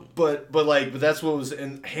 So, but that's what was,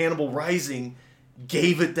 and Hannibal Rising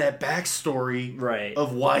gave it that backstory right.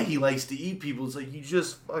 of why he likes to eat people. It's like you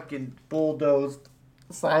just fucking bulldozed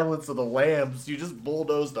Silence of the Lambs. You just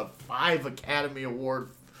bulldozed a 5 Academy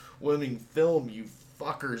Award winning film. You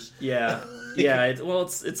fuckers. Yeah, yeah.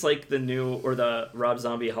 It's like the new or the Rob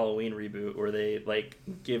Zombie Halloween reboot where they like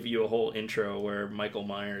give you a whole intro where Michael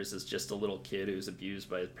Myers is just a little kid who's abused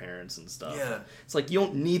by his parents and stuff. Yeah, it's like you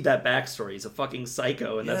don't need that backstory. He's a fucking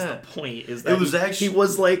psycho, and that's the point. Is that it was actually he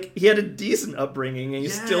was like he had a decent upbringing and he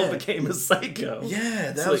still became a psycho.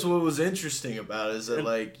 Yeah, that was what was interesting about it, is that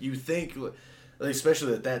like you think.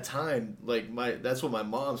 Especially at that time, like that's what my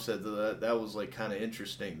mom said. That was like kind of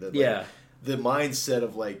interesting. That like, the mindset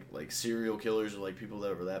of like serial killers or like people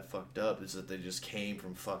that were that fucked up is that they just came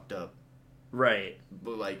from fucked up, right?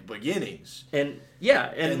 But like beginnings, and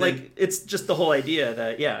like then, it's just the whole idea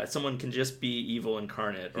that someone can just be evil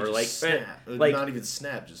incarnate or like snap. Like not even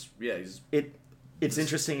snap, just It's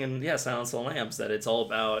interesting in Silence of the Lambs that it's all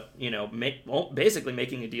about basically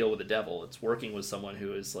making a deal with the devil. It's working with someone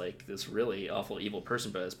who is like this really awful evil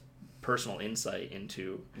person, but has personal insight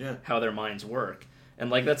into how their minds work,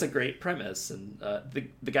 and like that's a great premise. And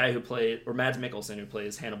the guy who played, or Mads Mikkelsen who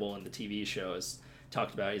plays Hannibal in the TV show, has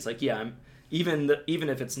talked about. He's like, I'm even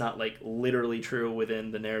if it's not like literally true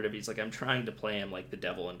within the narrative, he's like, I'm trying to play him like the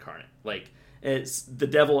devil incarnate, like it's the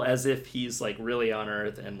devil as if he's like really on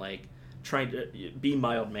Earth and like trying to be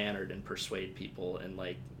mild-mannered and persuade people, and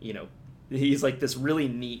like he's like this really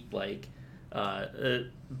neat like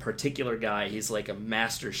particular guy. He's like a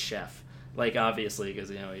master chef, like obviously because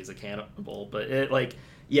he's a cannibal, but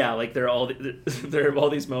there are all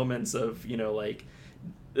these moments of like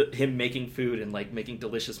him making food and like making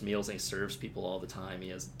delicious meals, and he serves people all the time. He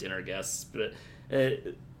has dinner guests, but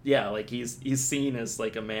like he's seen as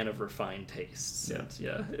like a man of refined tastes. And,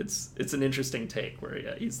 it's an interesting take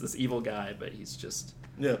where he's this evil guy, but he's just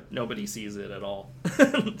nobody sees it at all.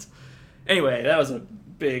 Anyway, that was a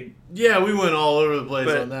big. Yeah, we went all over the place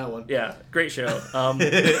But- on that one. Yeah, great show.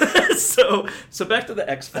 So back to the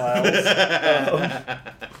X-Files.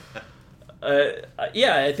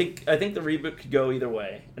 Yeah, I think the reboot could go either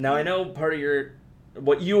way. Now I know part of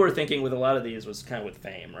what you were thinking with a lot of these was kind of with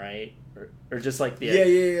Fame, right? Or just like the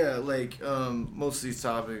Yeah. Like most of these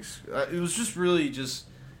topics, it was just really just.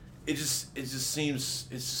 It just seems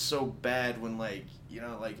it's just so bad when like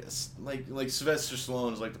Sylvester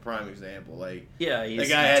Stallone is like the prime example. Like yeah, he's the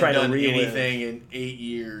guy hadn't trying done to relive. anything in 8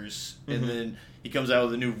 years, and then he comes out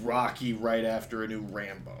with a new Rocky right after a new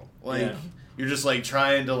Rambo. Like Yeah. you're just like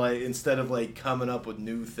trying to like instead of like coming up with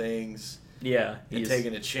new things Yeah, and he's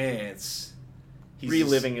taking a chance, he's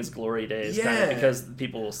reliving his glory days, kind Yeah. of, because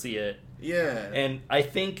people will see it. Yeah, And I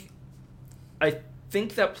think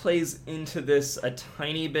that plays into this a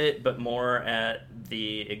tiny bit, but more at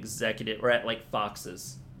the executive or at like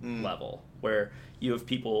Fox's level, where you have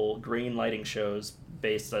people green lighting shows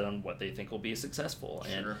based on what they think will be successful.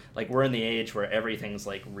 And Sure. like we're in the age where everything's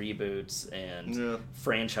like reboots and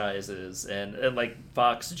franchises, and like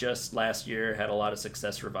Fox just last year had a lot of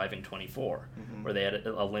success reviving 24, where they had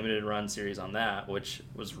a limited run series on that, which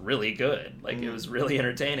was really good. Like it was really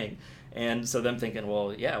entertaining. And so them thinking,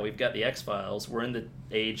 well, yeah, we've got the X-Files. We're in the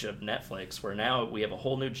age of Netflix, where now we have a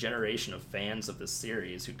whole new generation of fans of this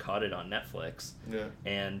series who caught it on Netflix. Yeah.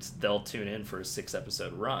 And they'll tune in for a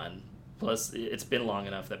 6-episode run. Plus, it's been long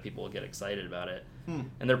enough that people will get excited about it. And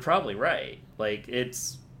they're probably right. Like,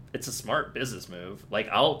 it's a smart business move. Like,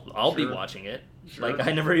 I'll be Sure. watching it. Sure. Like,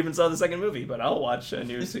 I never even saw the second movie, but I'll watch a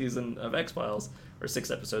new season of X-Files, or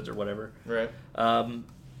 6 episodes or whatever. Right.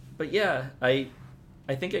 But yeah,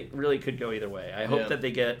 I think it really could go either way. I hope Yeah. that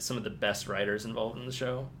they get some of the best writers involved in the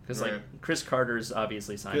show, because Right. like Chris Carter's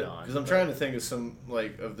obviously signed on. Because I'm trying to think of some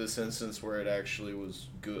like of this instance where it actually was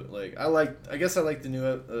good. Like I guess I like the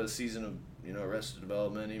new season of Arrested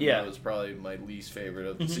Development. Even Yeah. though it's probably my least favorite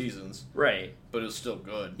of the seasons, Right. but it's still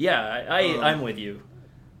good. Yeah, I'm with you.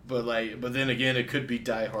 But then again, it could be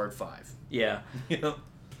Die Hard 5. Yeah. You know.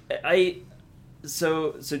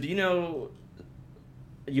 So do you know?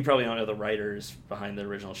 You probably don't know the writers behind the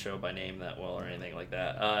original show by name that well or anything like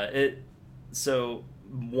that. So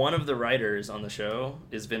one of the writers on the show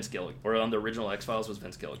is Vince Gilligan, or on the original X-Files was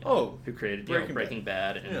Vince Gilligan, who created Breaking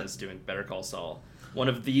Bad and Yeah. is doing Better Call Saul. One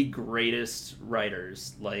of the greatest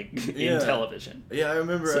writers in Yeah. television. Yeah, I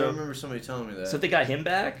remember So- somebody telling me that. So if they got him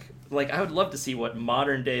back, like I would love to see what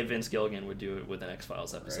modern day Vince Gilligan would do with an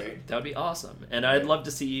X-Files episode. Right. That would be awesome. And I'd love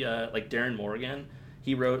to see like Darren Morgan.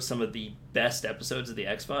 He wrote some of the best episodes of the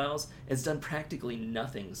X-Files and has done practically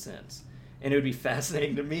nothing since. And it would be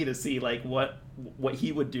fascinating to me to see like what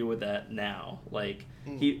he would do with that now. Like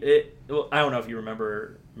well, I don't know if you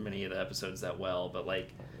remember many of the episodes that well, but like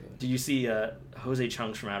do you see Jose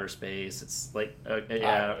Chung's From Outer Space? It's like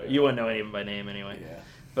you wouldn't know any of them by name anyway. Yeah.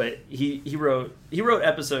 But he wrote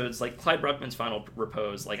episodes like Clyde Bruckman's Final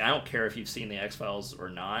Repose. Like I don't care if you've seen the X-Files or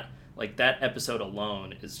not. Like that episode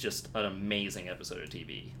alone is just an amazing episode of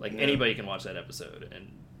TV. Like anybody can watch that episode and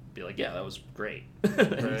be like, yeah, that was great.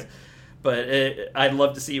 Right. But I'd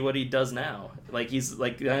love to see what he does now. Like he's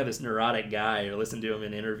like kind of this neurotic guy. Or listen to him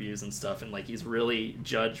in interviews and stuff, and like he's really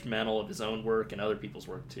judgmental of his own work and other people's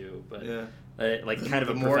work too. But like kind of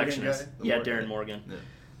The a Morgan perfectionist. guy? Yeah, Morgan. Darren Morgan. Yeah.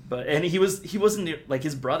 But and he wasn't like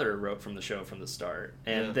his brother wrote from the show from the start,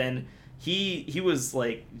 and then he was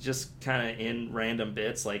like just kind of in random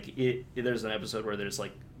bits. Like there's an episode where there's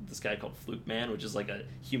like this guy called Fluke Man, which is like a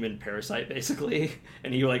human parasite basically,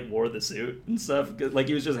 and he like wore the suit and stuff. Like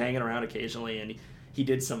he was just hanging around occasionally, and he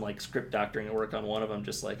did some like script doctoring work on one of them,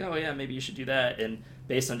 just like, oh yeah, maybe you should do that. And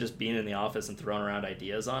based on just being in the office and throwing around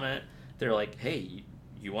ideas on it, they're like, hey,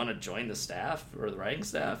 you want to join the staff or the writing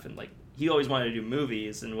staff? And like he always wanted to do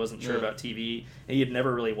movies and wasn't sure about TV, and he had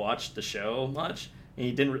never really watched the show much. And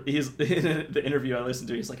he didn't. He's in the interview I listened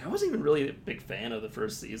to. He's like, I wasn't even really a big fan of the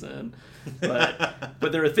first season, but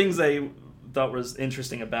there were things I thought was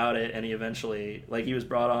interesting about it. And he eventually, like, he was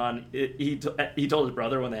brought on. He told his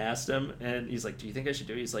brother when they asked him, and he's like, "Do you think I should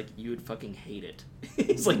do it?" He's like, "You would fucking hate it."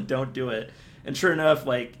 He's like, "Don't do it." And sure enough,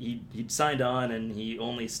 like he signed on, and he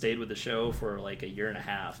only stayed with the show for like a year and a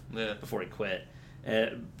half before he quit,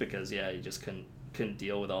 because he just couldn't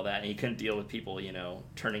deal with all that, and he couldn't deal with people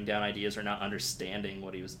turning down ideas or not understanding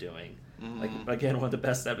what he was doing. Like again, one of the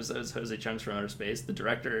best episodes, Jose Chung's From Outer Space, the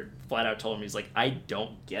director flat out told him, he's like, I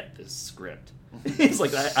don't get this script. He's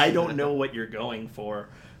like, I don't know what you're going for,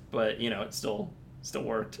 but it still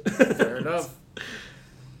worked. Fair enough.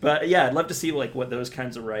 But yeah, I'd love to see like what those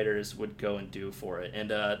kinds of writers would go and do for it. And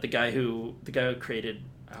the guy who created,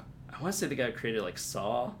 I want to say the guy who created like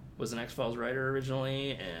Saw was an X-Files writer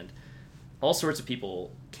originally, and all sorts of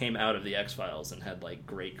people came out of the X-Files and had like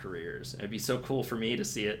great careers. It'd be so cool for me to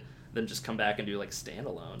see them just come back and do like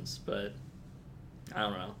standalones, but I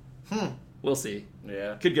don't know. We'll see.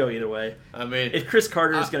 Yeah. Could go either way. I mean, if Chris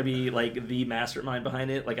Carter is going to be like the mastermind behind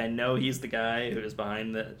it, like I know he's the guy who is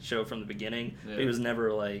behind the show from the beginning, but he was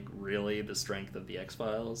never like really the strength of the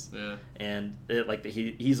X-Files. Yeah. And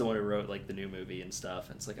he's the one who wrote like the new movie and stuff.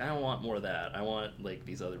 And it's like I don't want more of that. I want like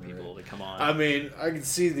these other people to come on. I mean, I can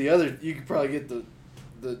see the other. You could probably get the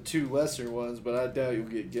two lesser ones, but I doubt you'll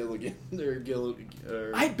get Gilligan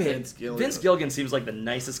or I bet Vince Gilligan seems like the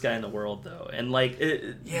nicest guy in the world, though, and like,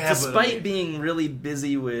 despite being really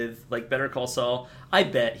busy with like Better Call Saul, I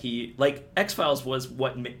bet he like X-Files was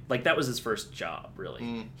that was his first job,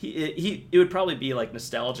 really. It would probably be like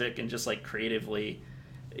nostalgic and just like creatively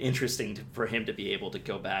interesting for him to be able to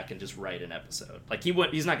go back and just write an episode. Like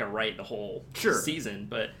he's not gonna write the whole season,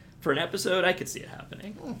 but for an episode, I could see it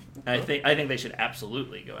happening. Okay. I think they should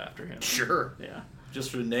absolutely go after him. Sure. Yeah.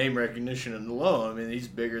 Just for name recognition alone, I mean, he's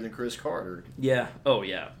bigger than Chris Carter. Yeah. Oh,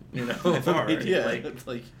 yeah. You know, far. yeah.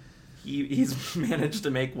 Like he's managed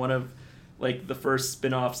to make one of like the first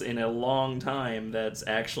spin-offs in a long time that's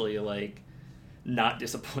actually like not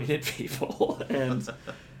disappointed people, and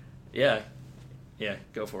yeah,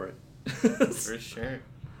 go for it. For sure.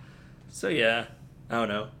 So yeah. I don't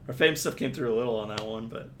know. Our fame stuff came through a little on that one,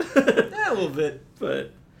 but yeah, a little bit.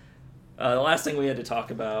 But the last thing we had to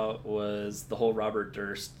talk about was the whole Robert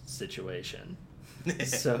Durst situation.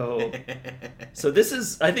 So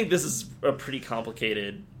I think this is a pretty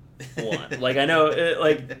complicated one. Like I know,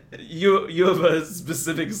 like you have a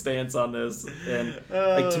specific stance on this, and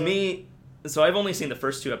like to me. So I've only seen the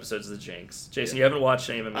first 2 episodes of The Jinx. Jason, you haven't watched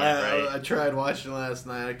any of them yet, right? I tried watching last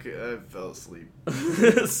night. I fell asleep.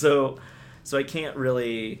 So I can't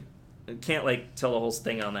like tell the whole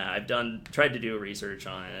thing on that. I've tried to do research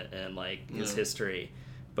on it and like his history,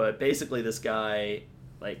 but basically this guy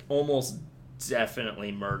like almost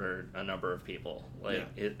definitely murdered a number of people.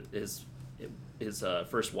 Like his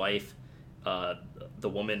first wife, the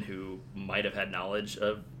woman who might have had knowledge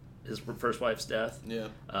of his first wife's death. Yeah.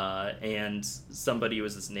 And somebody who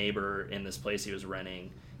was his neighbor in this place he was renting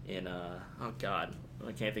in oh god,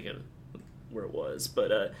 I can't think of where it was,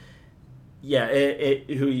 but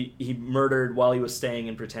who he murdered while he was staying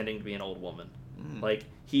and pretending to be an old woman. Like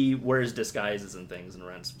he wears disguises and things and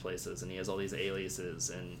rents places, and he has all these aliases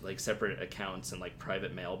and like separate accounts and like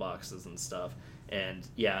private mailboxes and stuff. And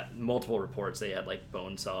multiple reports they had like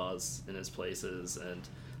bone saws in his places, and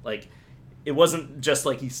like it wasn't just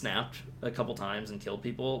like he snapped a couple times and killed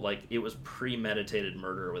people. Like it was premeditated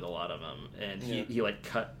murder with a lot of them, and he like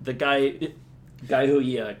cut the guy who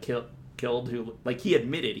he killed, who like he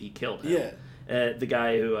admitted he killed him. The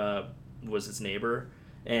guy who was his neighbor,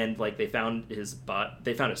 and like they found his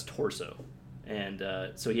torso, and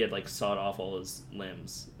so he had like sawed off all his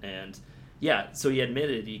limbs, and so he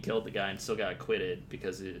admitted he killed the guy and still got acquitted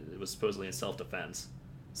because it was supposedly in self-defense.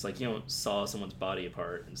 It's like you don't saw someone's body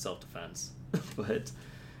apart in self-defense. But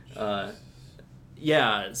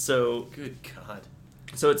so good God.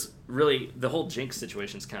 So it's really the whole Jinx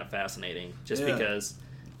situation is kind of fascinating, just because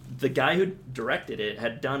the guy who directed it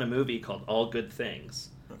had done a movie called All Good Things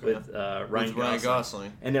with Ryan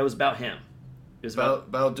Gosling, and it was about him. It was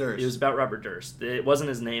about Durst. It was about Robert Durst. It wasn't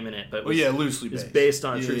his name in it, but loosely based. It's based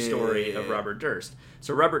on a true story of Robert Durst.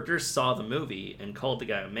 So Robert Durst saw the movie and called the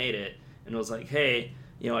guy who made it and was like, "Hey,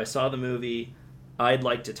 I saw the movie. I'd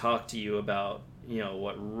like to talk to you about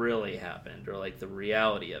what really happened, or like the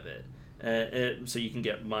reality of it, so you can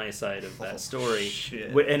get my side of that story."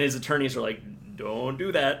 Shit. And his attorneys were like, "Don't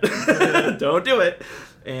do that. Don't do it."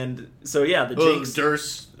 And so the Jinx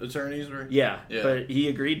Durst attorneys were but he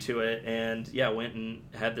agreed to it, and went and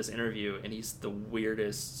had this interview, and he's the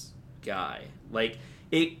weirdest guy. Like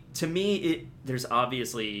it to me, there's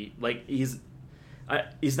obviously like he's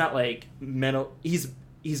not like mental. He's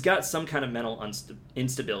got some kind of mental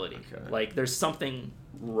instability. Okay. Like there's something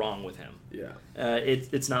wrong with him. Yeah.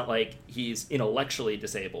 It's not like he's intellectually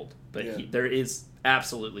disabled, but there is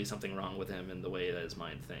absolutely something wrong with him in the way that his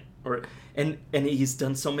mind thinks. And he's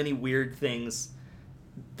done so many weird things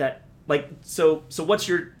that like so what's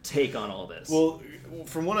your take on all this? Well,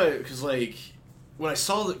 from what when I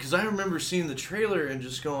saw that, because I remember seeing the trailer and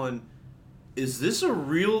just going, is this a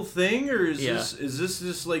real thing, or is this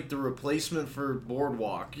just like the replacement for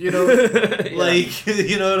Boardwalk? Like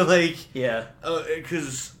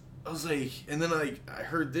because I was like, and then I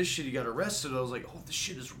heard this shit. He got arrested. I was like, oh, this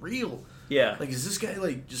shit is real. Yeah. Like, is this guy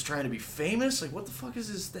like just trying to be famous? Like, what the fuck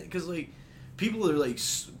is this thing? Because like people are like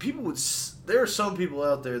there are some people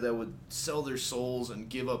out there that would sell their souls and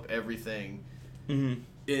give up everything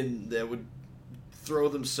that would throw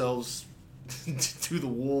themselves to the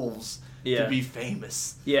wolves Yeah. to be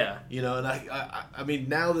famous. Yeah. You know, and I mean,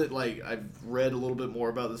 now that like I've read a little bit more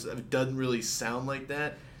about this, it doesn't really sound like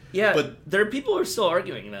that. Yeah, But- there are people who are still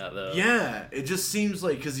arguing that, though. Yeah, it just seems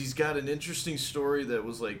like because he's got an interesting story that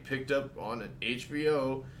was like picked up on an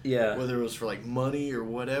HBO, Yeah. whether it was for like money or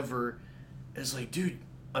whatever. It's like, dude,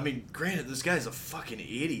 I mean, granted, this guy's a fucking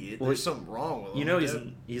idiot. Well, There's something wrong with him. You know, Yeah.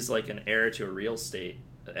 he's like an heir to a real estate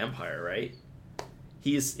empire, right?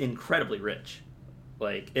 He's incredibly rich.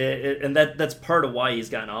 Like, and that's part of why he's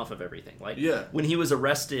gotten off of everything. Like, Yeah. when he was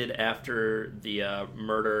arrested after the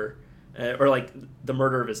murder, or like the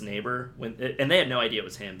murder of his neighbor, and they had no idea it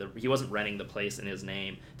was him. He wasn't renting the place in his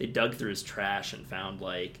name. They dug through his trash and found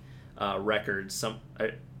like records.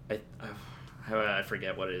 I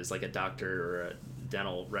forget what it is, like a doctor or a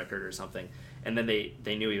dental record or something. And then they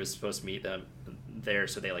knew he was supposed to meet them there,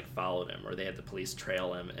 so they like followed him, or they had the police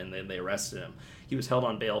trail him, and then they arrested him. He was held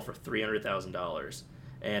on bail for $300,000,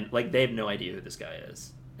 and like they have no idea who this guy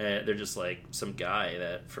is. They're just like some guy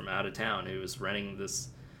that from out of town who was renting this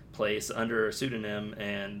place under a pseudonym,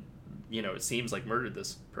 and you know, it seems like murdered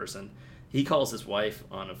this person. He calls his wife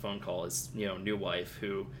on a phone call, his new wife,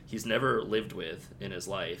 who he's never lived with in his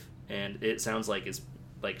life, and it sounds like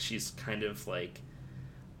she's kind of like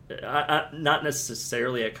not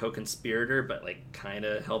necessarily a co-conspirator, but like kind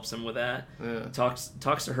of helps him with that. Yeah.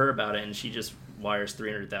 Talks to her about it, and she just wires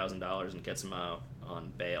 $300,000 and gets him out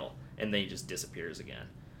on bail, and then he just disappears again.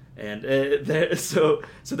 And so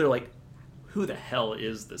they're like, who the hell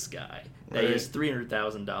is this guy? That he has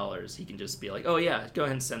 $300,000. He can just be like, oh yeah, go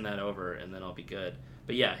ahead and send that over, and then I'll be good.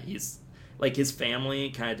 But yeah, he's like, his family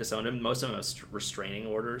kind of disowned him. Most of them have restraining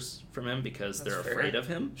orders from him because they're afraid of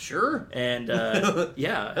him. Sure. And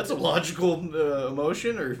yeah, That's a logical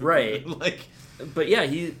emotion, or Right. like, but yeah,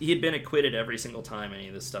 he had been acquitted every single time any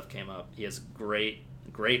of this stuff came up. He has a great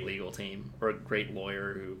legal team, or a great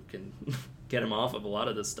lawyer who can get him off of a lot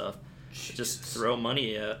of this stuff. Just Jesus. throw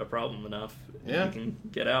money at a problem enough, and Yeah. he can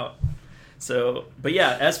get out. So, but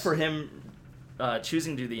yeah, as for him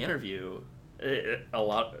choosing to do the interview,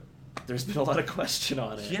 there's been a lot of question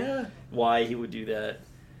on it. Yeah. Why he would do that.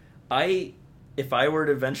 If I were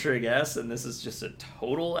to venture a guess, and this is just a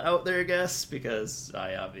total out there guess because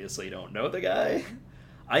I obviously don't know the guy,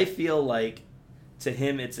 I feel like to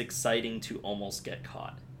him it's exciting to almost get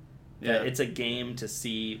caught. Yeah. It's a game to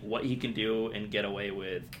see what he can do and get away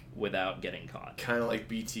with without getting caught. Kind of like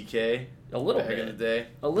BTK. A little back bit. in the day.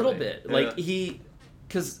 A little Right. bit.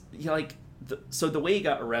 Yeah. Like so the way he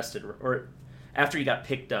got arrested, or after he got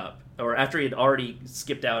picked up, or after he had already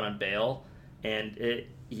skipped out on bail, and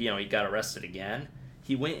he got arrested again,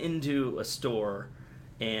 he went into a store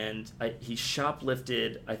and he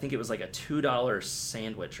shoplifted, I think it was like a $2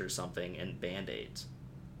 sandwich or something, and Band-Aids.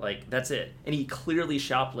 Like, that's it. And he clearly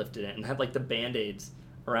shoplifted it and had like the Band-Aids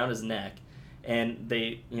around his neck. And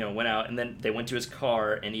they, went out, and then they went to his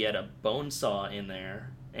car, and he had a bone saw in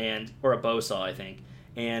there, or a bow saw, I think,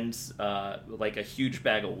 and like a huge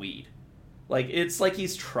bag of weed. Like, it's like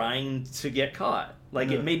he's trying to get caught.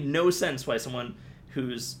 Like, Yeah. it made no sense why someone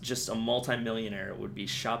who's just a multimillionaire would be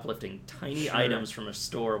shoplifting tiny Sure. items from a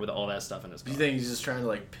store with all that stuff in his car. Do you think he's just trying to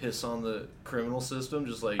like piss on the criminal system,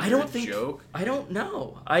 just like I don't a think. joke? I don't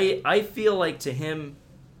know. I feel like to him,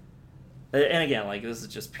 and again, like, this is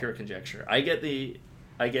just pure conjecture. I get the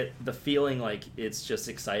feeling like it's just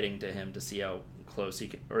exciting to him to see how close he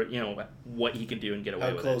can, or what he can do and get away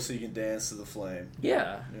How with close he can dance to the flame. it.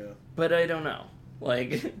 Yeah, Yeah. but I don't know.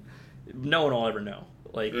 Like, no one will ever know.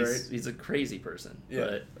 Like, Right. he's a crazy person. Yeah.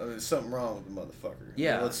 But, I mean, there's something wrong with the motherfucker.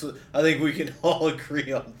 Yeah. I think we can all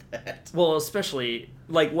agree on that. well, especially,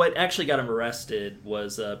 like, what actually got him arrested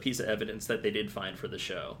was a piece of evidence that they did find for the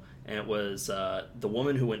show. And it was the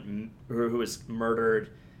woman who was murdered,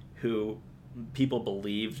 who people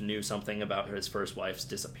believed knew something about his first wife's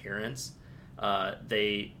disappearance.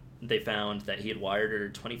 They found that he had wired her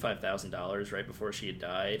 $25,000 right before she had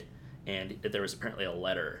died, and there was apparently a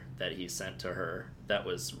letter that he sent to her that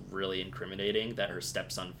was really incriminating that her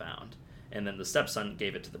stepson found. And then the stepson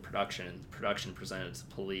gave it to the production, and the production presented it to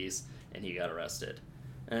the police, and he got arrested.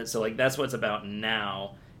 And so, like, that's what it's about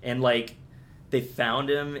now. And, like, they found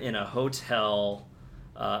him in a hotel,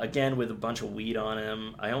 again, with a bunch of weed on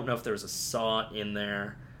him. I don't know if there was a saw in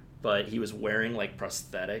there, but he was wearing, like,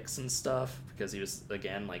 prosthetics and stuff because he was,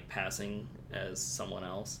 again, like, passing as someone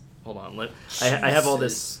else. Hold on. I have all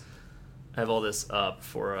this... I have all this up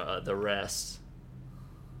for the rest.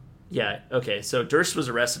 Yeah, okay. So Durst was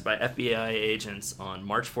arrested by FBI agents on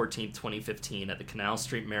March 14th, 2015 at the Canal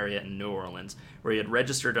Street Marriott in New Orleans, where he had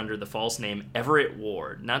registered under the false name Everett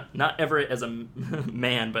Ward. Not Everett as a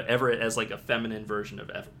man, but Everett as like a feminine version of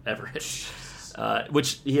Everett,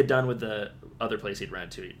 which he had done with the other place he'd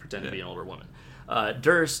rented to. He pretended to be an older woman.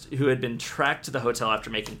 Durst, who had been tracked to the hotel after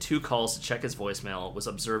making 2 calls to check his voicemail, was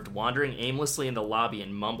observed wandering aimlessly in the lobby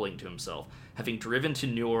and mumbling to himself, having driven to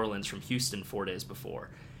New Orleans from Houston 4 days before.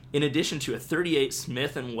 In addition to a .38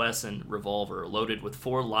 Smith & Wesson revolver loaded with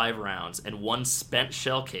 4 live rounds and 1 spent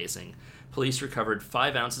shell casing, police recovered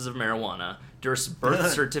 5 ounces of marijuana, Durst's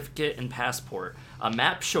birth certificate and passport, a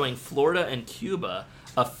map showing Florida and Cuba,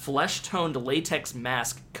 a flesh-toned latex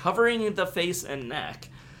mask covering the face and neck,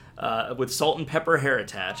 with salt and pepper hair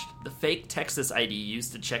attached, the fake Texas ID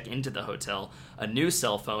used to check into the hotel, a new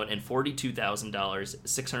cell phone, and $42,000,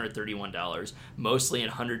 $631, mostly in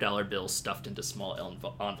 $100 bills stuffed into small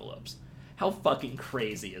envelopes. How fucking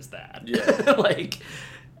crazy is that? Yeah. Like,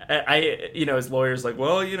 his lawyer's like,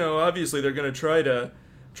 well, obviously they're going to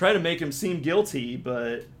try to make him seem guilty,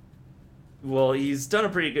 but, well, he's done a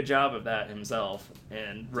pretty good job of that himself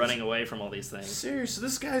and running away from all these things. Seriously,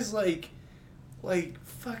 this guy's like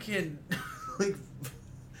fucking, like,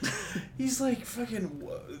 he's like fucking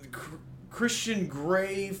Christian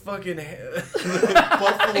Grey, fucking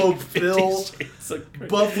Buffalo Bill,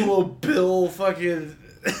 Buffalo Bill, fucking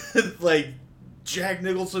like Jack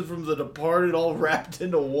Nicholson from The Departed, all wrapped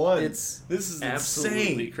into one. This is absolutely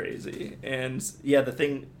insane. Crazy. And yeah, the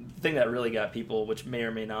thing that really got people, which may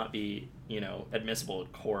or may not be admissible in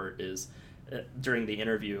court, is during the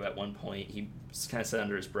interview at one point he kind of said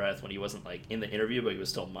under his breath when he wasn't like in the interview but he was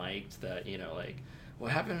still mic'd that like,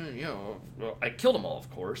 what happened, well, I killed them all,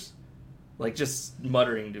 of course, like just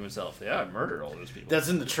muttering to himself, yeah, I murdered all those people. That's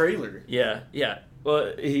in the trailer. Yeah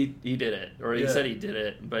well, he did it, or he said he did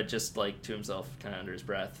it, but just like to himself kind of under his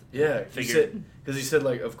breath. Yeah, figured, because he said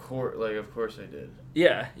like, of course I did.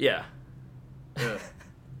 Yeah yeah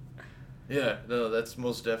no, that's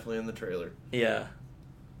most definitely in the trailer. Yeah.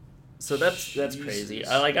 So that's Jesus. crazy.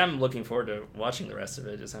 I'm looking forward to watching the rest of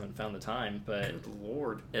it. Just haven't found the time, but Good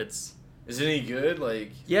Lord, is it any good?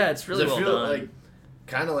 Like, yeah, it's really well done. Like,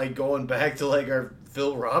 kind of like going back to like our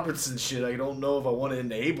Phil Robertson shit. I don't know if I want to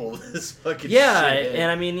enable this fucking shit.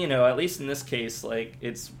 And I mean, at least in this case, like,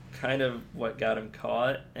 it's kind of what got him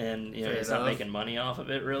caught, and he's not making money off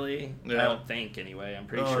of it, really. Yeah. I don't think, anyway. I'm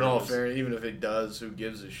pretty sure. No, fair. Even if it does, who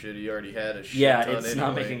gives a shit? He already had a shit. Yeah, it's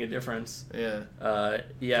not making a difference. Yeah.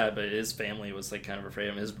 But his family was like kind of afraid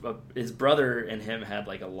of him. His brother and him had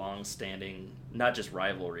like a long-standing, not just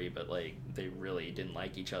rivalry, but like they really didn't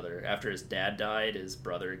like each other. After his dad died, his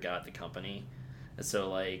brother got the company, and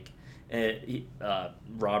so like.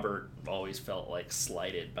 Robert always felt like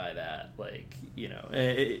slighted by that, like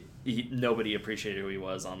nobody appreciated who he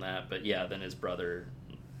was on that. But yeah, then his brother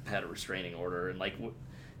had a restraining order, and like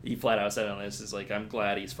he flat out said on this is like, I'm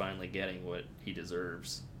glad he's finally getting what he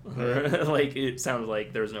deserves. Like it sounded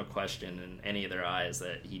like there was no question in any of their eyes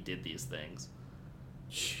that he did these things.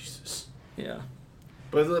 Jesus. Yeah.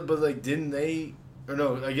 But like, didn't they? Or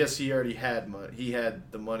no, I guess he already had money. He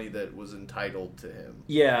had the money that was entitled to him.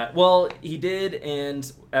 Yeah, well, he did, and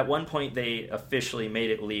at one point they officially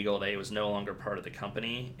made it legal that he was no longer part of the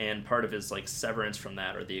company, and part of his like severance from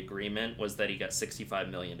that, or the agreement, was that he got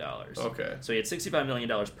 $65 million. Okay. So he had $65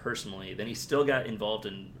 million personally, then he still got involved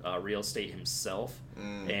in real estate himself,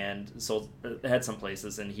 and sold, had some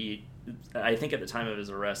places, and I think at the time of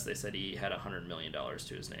his arrest, they said he had $100 million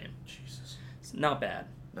to his name. Jesus. It's not bad.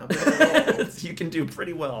 Not bad at all. You can do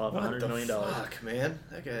pretty well off $100 million. Fuck, man,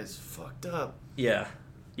 that guy's fucked up. Yeah,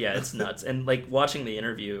 it's nuts. And like watching the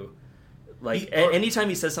interview, like anytime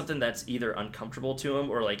he says something that's either uncomfortable to him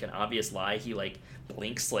or like an obvious lie, he like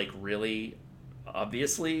blinks like really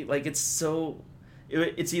obviously. Like it's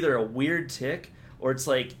either a weird tick or it's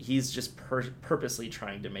like he's just purposely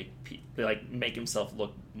trying to make himself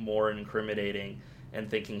look more incriminating and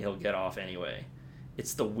thinking he'll get off anyway.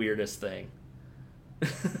 It's the weirdest thing.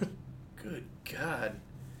 Good God.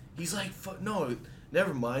 He's like, no,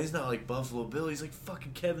 never mind. He's not like Buffalo Bill. He's like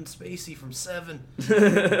fucking Kevin Spacey from Seven.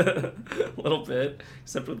 A little bit,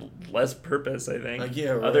 except with less purpose, I think. Like,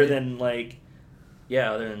 yeah, right. Other than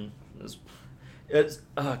it's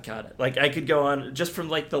oh god, like I could go on just from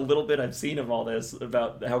like the little bit I've seen of all this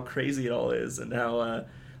about how crazy it all is, and how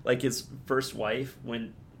like his first wife,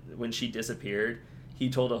 when she disappeared, he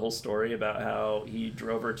told a whole story about how he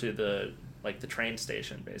drove her to the train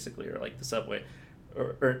station, basically, or like the subway,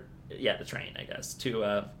 or the train, I guess,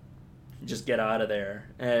 to just get out of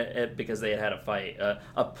there because they had a fight,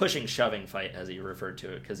 a pushing shoving fight as he referred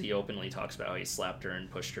to it, because he openly talks about how he slapped her and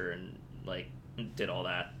pushed her and like did all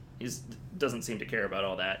that. He doesn't seem to care about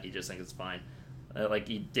all that. He just thinks it's fine. Like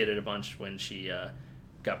he did it a bunch when she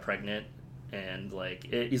got pregnant, and like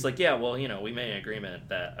he's like, yeah, well, we made an agreement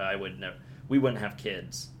that we wouldn't have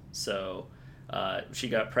kids, so she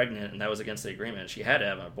got pregnant, and that was against the agreement. She had to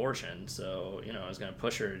have an abortion, so I was going to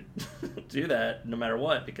push her to do that no matter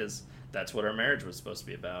what, because that's what our marriage was supposed to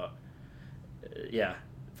be about. Yeah,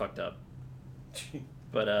 fucked up.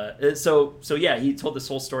 But so yeah, he told this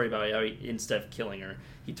whole story about how he, instead of killing her,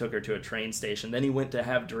 he took her to a train station. Then he went to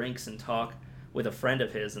have drinks and talk with a friend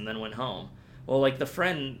of his, and then went home. Well, like the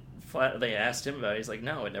friend, they asked him about it. He's like,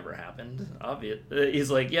 no, it never happened. Obvious.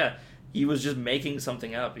 He's like, yeah, he was just making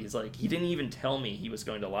something up. He's like, he didn't even tell me he was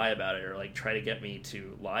going to lie about it, or like try to get me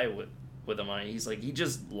to lie with him on it. He's like, he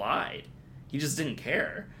just lied. He just didn't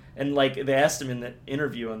care. And like they asked him in the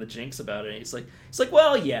interview on the Jinx about it, and he's like,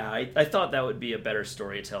 well, yeah, I thought that would be a better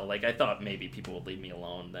story to tell. Like I thought maybe people would leave me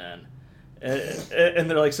alone then. And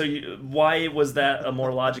they're like, so why was that a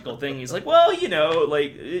more logical thing? He's like, well,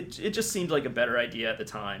 like it just seemed like a better idea at the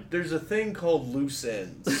time. There's a thing called loose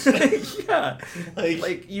ends. Yeah,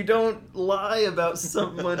 like you don't lie about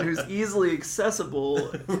someone who's easily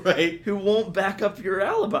accessible, right? Who won't back up your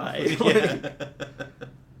alibi. Yeah.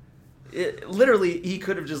 Literally, he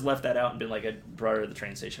could have just left that out and been like, I brought her to the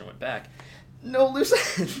train station and went back. No loose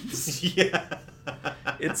ends. Yeah.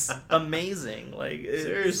 It's amazing. Like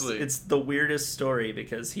seriously, it's the weirdest story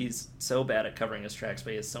because he's so bad at covering his tracks, but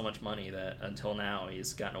he has so much money that until now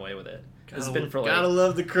he's gotten away with it. It's been for like, gotta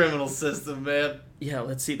love the criminal system, man. Yeah,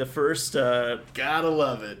 let's see. The first gotta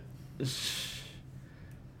love it.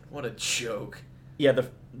 What a joke. Yeah,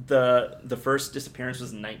 the first disappearance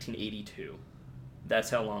was in 1982. That's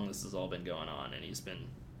how long this has all been going on, and he's been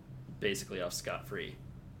basically off scot-free.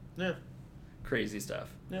 Yeah. Crazy stuff.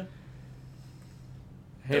 Yeah.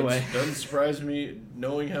 Anyway. Doesn't surprise me,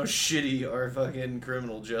 knowing how shitty our fucking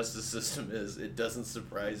criminal justice system is. It doesn't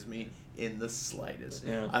surprise me in the slightest.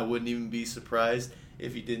 Yeah. I wouldn't even be surprised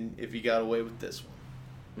if he got away with this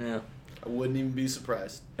one. Yeah. I wouldn't even be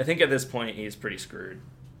surprised. I think at this point he's pretty screwed.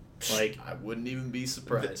 Like I wouldn't even be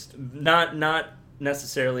surprised. Not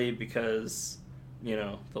necessarily because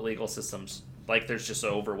the legal system's like there's just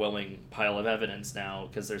an overwhelming pile of evidence now,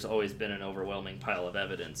 because there's always been an overwhelming pile of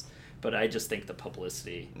evidence. But I just think the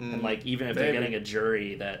publicity and like even if they're getting a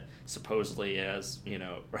jury that supposedly has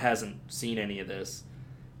or hasn't seen any of this,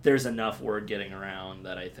 there's enough word getting around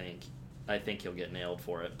that I think he'll get nailed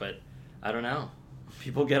for it. But I don't know.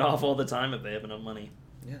 People get off all the time if they have enough money.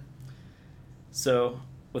 Yeah. So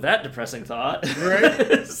with that depressing thought, right?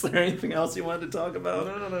 Is there anything else you wanted to talk about?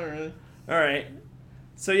 No, not really. All right.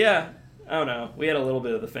 So yeah, I don't know. We had a little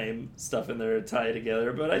bit of the Fame stuff in there to tie it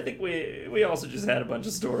together, but I think we also just had a bunch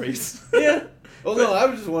of stories. Yeah. Well, no, I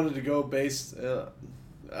just wanted to go based.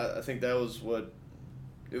 I think that was what.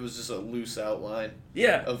 It was just a loose outline.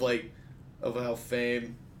 Yeah. Of how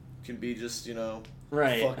Fame can be just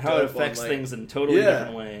right. How it affects things in totally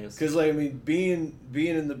different ways. Because being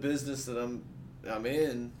in the business that I'm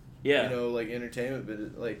in. Yeah.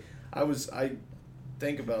 Entertainment, but I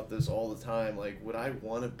think about this all the time. Like, would I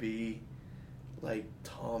want to be like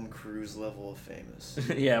Tom Cruise level of famous?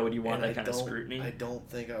 Yeah, would you want that kind of scrutiny? I don't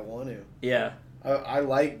think I want to. Yeah. I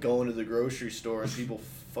like going to the grocery store and people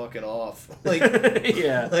fucking off. Like,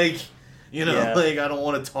 yeah. Like, I don't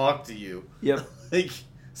want to talk to you. Yep. Like,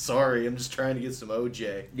 sorry, I'm just trying to get some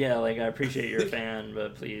OJ. Yeah, like, I appreciate you're a fan,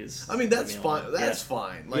 but please. I mean, that's fine. That's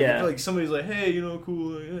fine. Like, if somebody's like, hey,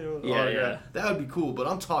 cool. Yeah. That would be cool, but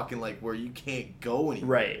I'm talking, where you can't go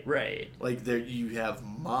anywhere. Right. Like, there you have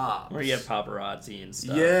mobs. Where you have paparazzi and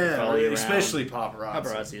stuff. Yeah, especially paparazzi.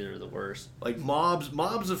 Paparazzi are the worst. Like,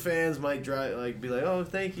 mobs of fans might be like, oh,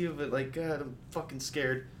 thank you, but, God, I'm fucking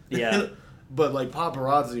scared. Yeah. But,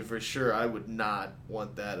 paparazzi, for sure, I would not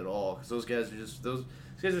want that at all, because those guys are just, those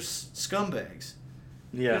guys are scumbags.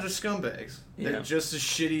 Yeah. Those are scumbags. Yeah. They're just as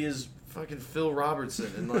shitty as fucking Phil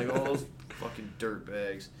Robertson and, all those fucking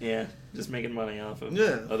dirtbags. Yeah, just making money off of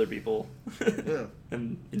other people. Yeah.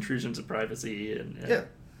 And intrusions of privacy. And yeah.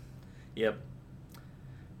 Yep.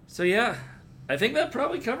 So, yeah, I think that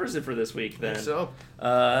probably covers it for this week, then. I think so.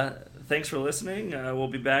 Thanks for listening. We'll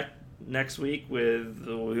be back next week with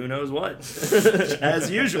who knows what,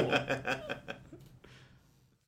 as usual.